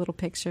or do a little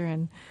picture,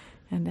 and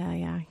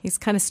he's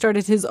kind of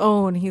started his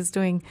own. He's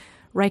doing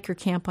Riker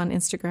Camp on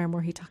Instagram,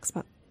 where he talks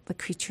about the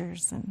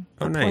creatures and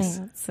the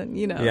plants, and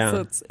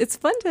so it's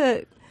fun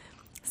to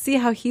see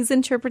how he's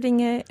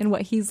interpreting it and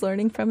what he's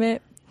learning from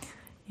it.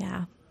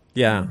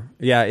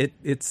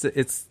 It's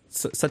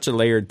such a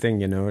layered thing,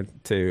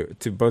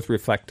 to both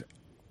reflect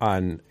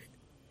on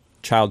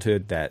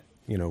childhood that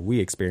we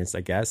experienced,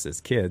 I guess,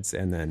 as kids,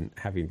 and then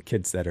having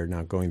kids that are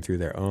now going through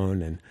their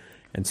own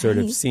and sort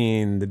of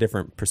seeing the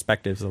different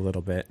perspectives a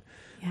little bit.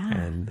 Yeah.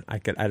 And I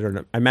don't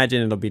know, I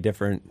imagine it'll be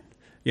different,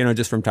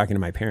 just from talking to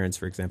my parents,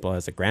 for example,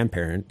 as a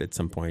grandparent at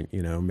some point,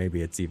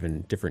 maybe it's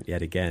even different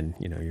yet again.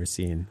 You're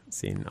seeing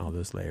all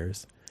those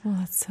layers. Well,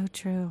 that's so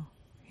true.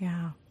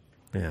 Yeah.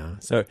 Yeah.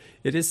 So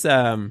it is,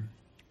 we're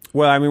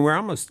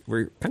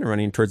kind of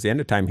running towards the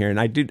end of time here, and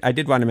I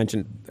did want to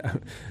mention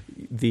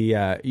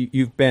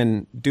you've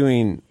been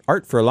doing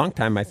art for a long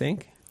time, I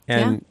think,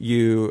 And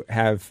you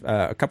have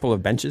a couple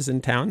of benches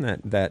in town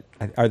that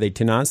are they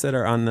tinas that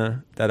are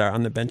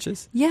on the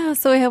benches? Yeah,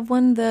 so I have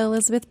one, the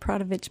Elizabeth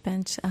Prodovich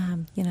bench,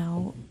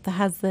 that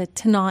has the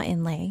tina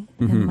inlay,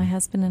 and my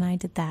husband and I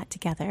did that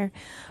together.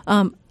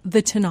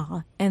 The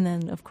tina, and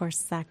then of course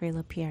Zachary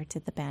LaPierre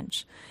did the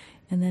bench,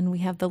 and then we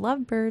have the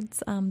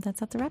lovebirds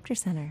that's at the Raptor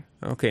Center.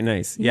 Okay,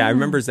 nice. Yeah, I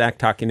remember Zach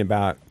talking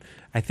about.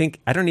 I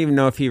don't even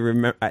know if he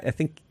remember. I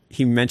think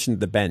he mentioned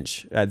the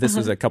bench. This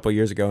was a couple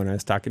years ago, and I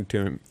was talking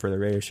to him for the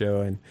radio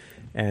show,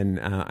 and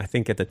I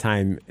think at the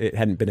time it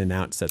hadn't been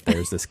announced that there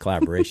was this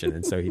collaboration,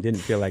 and so he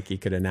didn't feel like he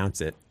could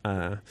announce it.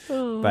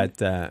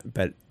 But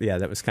yeah,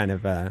 that was kind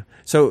of.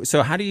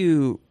 So how do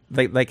you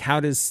like?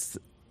 How does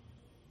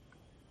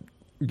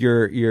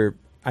your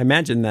I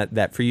imagine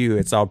that for you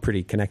it's all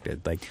pretty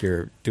connected. Like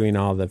you're doing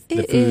all the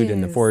food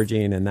and the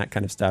foraging and that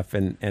kind of stuff,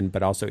 and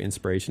but also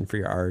inspiration for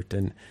your art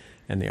and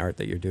the art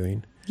that you're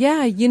doing.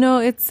 Yeah,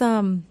 it's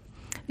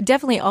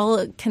definitely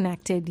all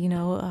connected,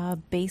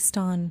 based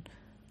on,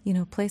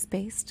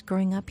 place-based,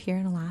 growing up here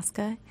in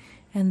Alaska.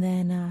 And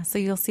then, so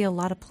you'll see a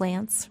lot of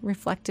plants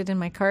reflected in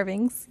my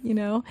carvings,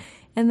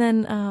 And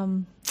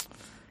then,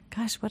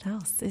 gosh, what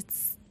else?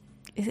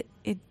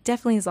 It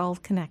definitely is all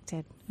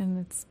connected. And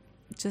it's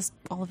just,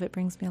 all of it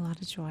brings me a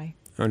lot of joy.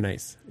 Oh,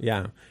 nice.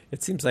 Yeah.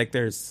 It seems like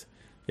there's,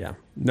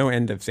 no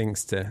end of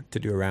things to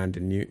do around,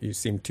 and you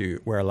seem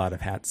to wear a lot of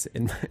hats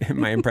in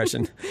my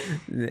impression,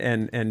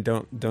 and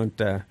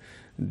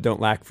don't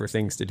lack for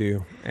things to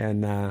do.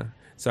 And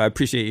so I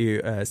appreciate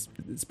you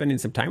spending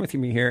some time with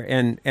me here.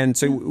 And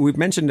so we've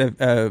mentioned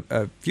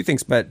a few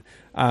things, but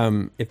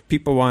if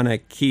people want to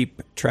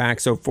keep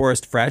track, so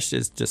Forest Fresh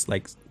is just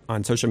like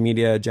on social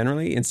media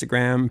generally,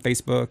 Instagram,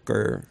 Facebook,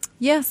 or...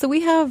 Yeah, so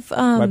we have...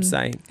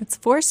 website. It's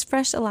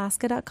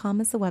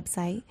forestfreshalaska.com is the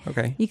website.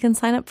 Okay. You can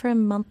sign up for a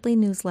monthly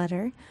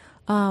newsletter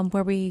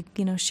where we,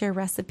 share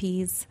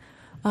recipes.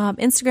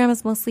 Instagram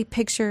is mostly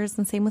pictures,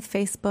 and same with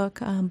Facebook,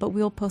 but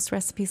we'll post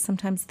recipes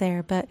sometimes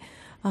there. But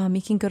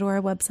you can go to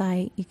our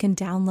website. You can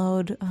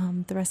download.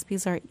 The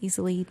recipes are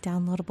easily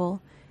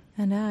downloadable.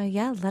 And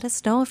let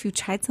us know if you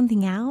tried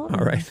something out.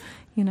 All right.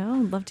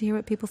 I'd love to hear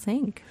what people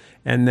think.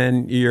 And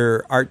then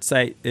your art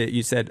site,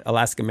 you said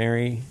Alaska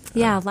Mary.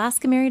 Yeah,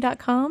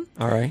 AlaskaMary.com.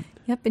 All right.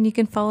 Yep, and you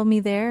can follow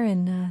me there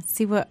and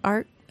see what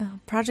art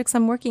projects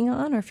I'm working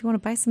on, or if you want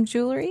to buy some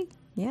jewelry,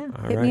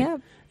 hit me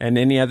up. And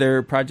any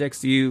other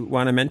projects you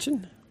want to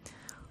mention?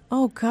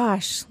 Oh,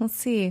 gosh. Let's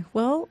see.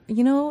 Well,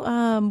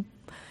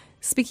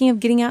 speaking of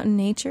getting out in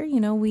nature,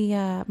 we,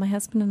 my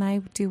husband and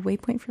I do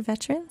Waypoint for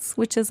Veterans,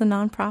 which is a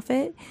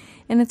nonprofit.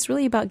 And it's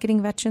really about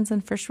getting veterans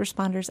and first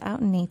responders out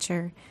in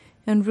nature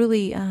and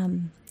really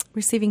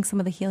receiving some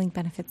of the healing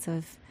benefits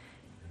of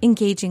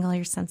engaging all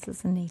your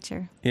senses in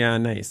nature. Yeah,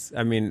 nice.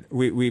 I mean,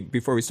 we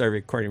before we started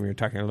recording, we were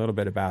talking a little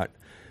bit about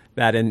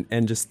that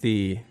and just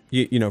the,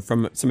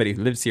 from somebody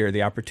who lives here,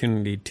 the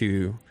opportunity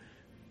to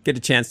get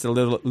a chance to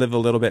live a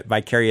little bit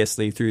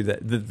vicariously through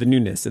the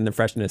newness and the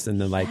freshness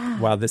and the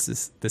wow, this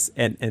is this,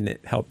 and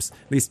it helps,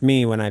 at least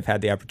me, when I've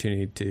had the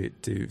opportunity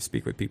to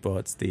speak with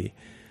people,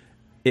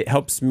 it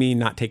helps me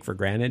not take for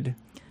granted,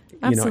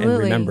 Absolutely. And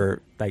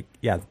remember, I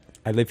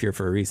live here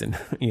for a reason,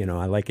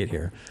 I like it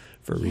here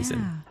for a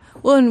reason.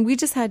 Well, and we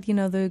just had,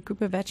 the group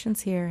of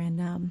veterans here,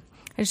 and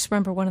I just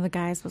remember one of the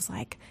guys was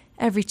like,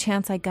 every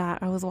chance I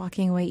got, I was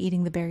walking away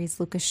eating the berries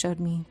Lucas showed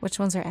me, which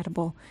ones are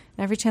edible.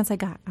 And every chance I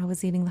got, I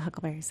was eating the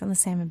huckleberries and the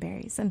salmon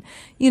berries. And,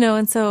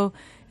 and so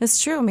it's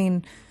true. I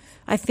mean,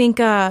 I think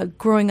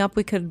growing up,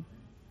 it could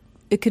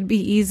be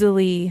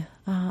easily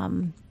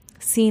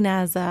seen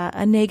as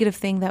a negative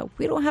thing that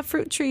we don't have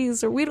fruit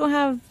trees or we don't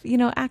have,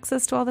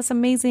 access to all this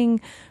amazing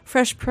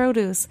fresh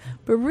produce.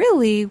 But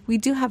really, we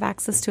do have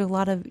access to a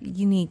lot of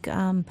unique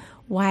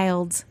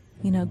wild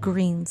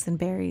greens and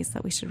berries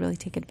that we should really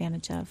take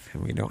advantage of.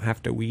 And we don't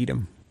have to weed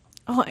them.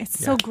 Oh, it's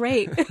so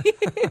great.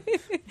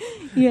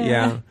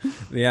 Yeah,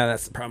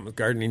 that's the problem with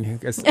gardening.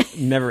 It's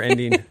never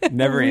ending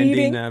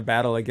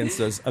battle against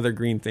those other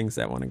green things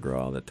that want to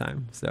grow all the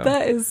time. So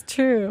that is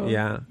true.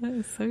 Yeah. That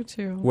is so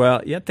true.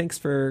 Well, thanks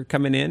for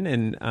coming in,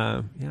 and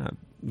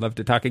love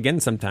to talk again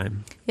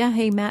sometime. Yeah,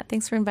 hey, Matt,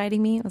 thanks for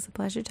inviting me. It was a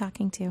pleasure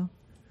talking to you.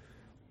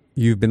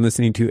 You've been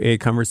listening to a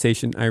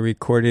conversation I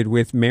recorded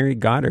with Mary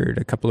Goddard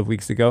a couple of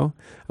weeks ago.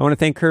 I want to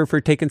thank her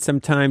for taking some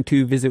time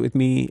to visit with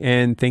me,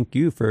 and thank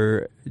you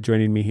for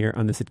joining me here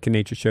on the Sitka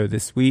Nature Show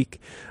this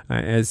week.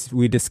 As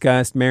we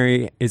discussed,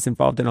 Mary is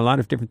involved in a lot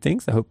of different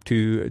things. I hope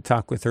to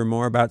talk with her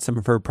more about some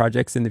of her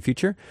projects in the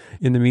future.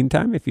 In the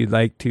meantime, if you'd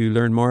like to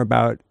learn more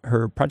about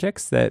her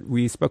projects that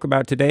we spoke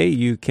about today,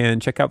 you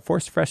can check out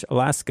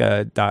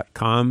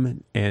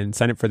forestfreshalaska.com and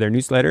sign up for their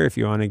newsletter if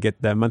you want to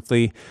get the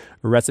monthly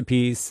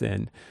recipes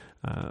and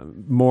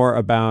more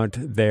about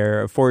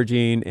their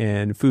foraging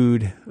and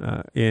food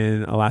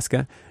in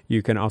Alaska.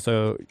 You can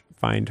also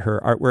find her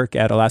artwork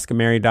at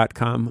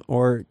AlaskaMary.com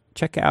or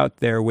check out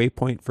their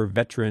Waypoint for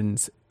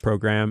Veterans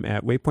program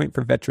at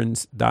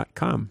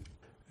waypointforveterans.com.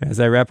 As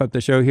I wrap up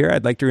the show here,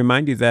 I'd like to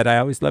remind you that I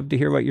always love to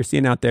hear what you're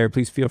seeing out there.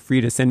 Please feel free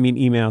to send me an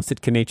email,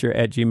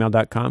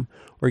 sitkanature@gmail.com,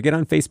 or get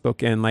on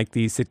Facebook and like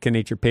the Sitka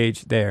Nature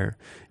page there.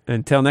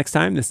 Until next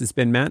time, this has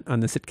been Matt on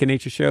the Sitka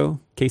Nature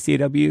Show,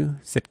 KCAW,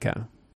 Sitka.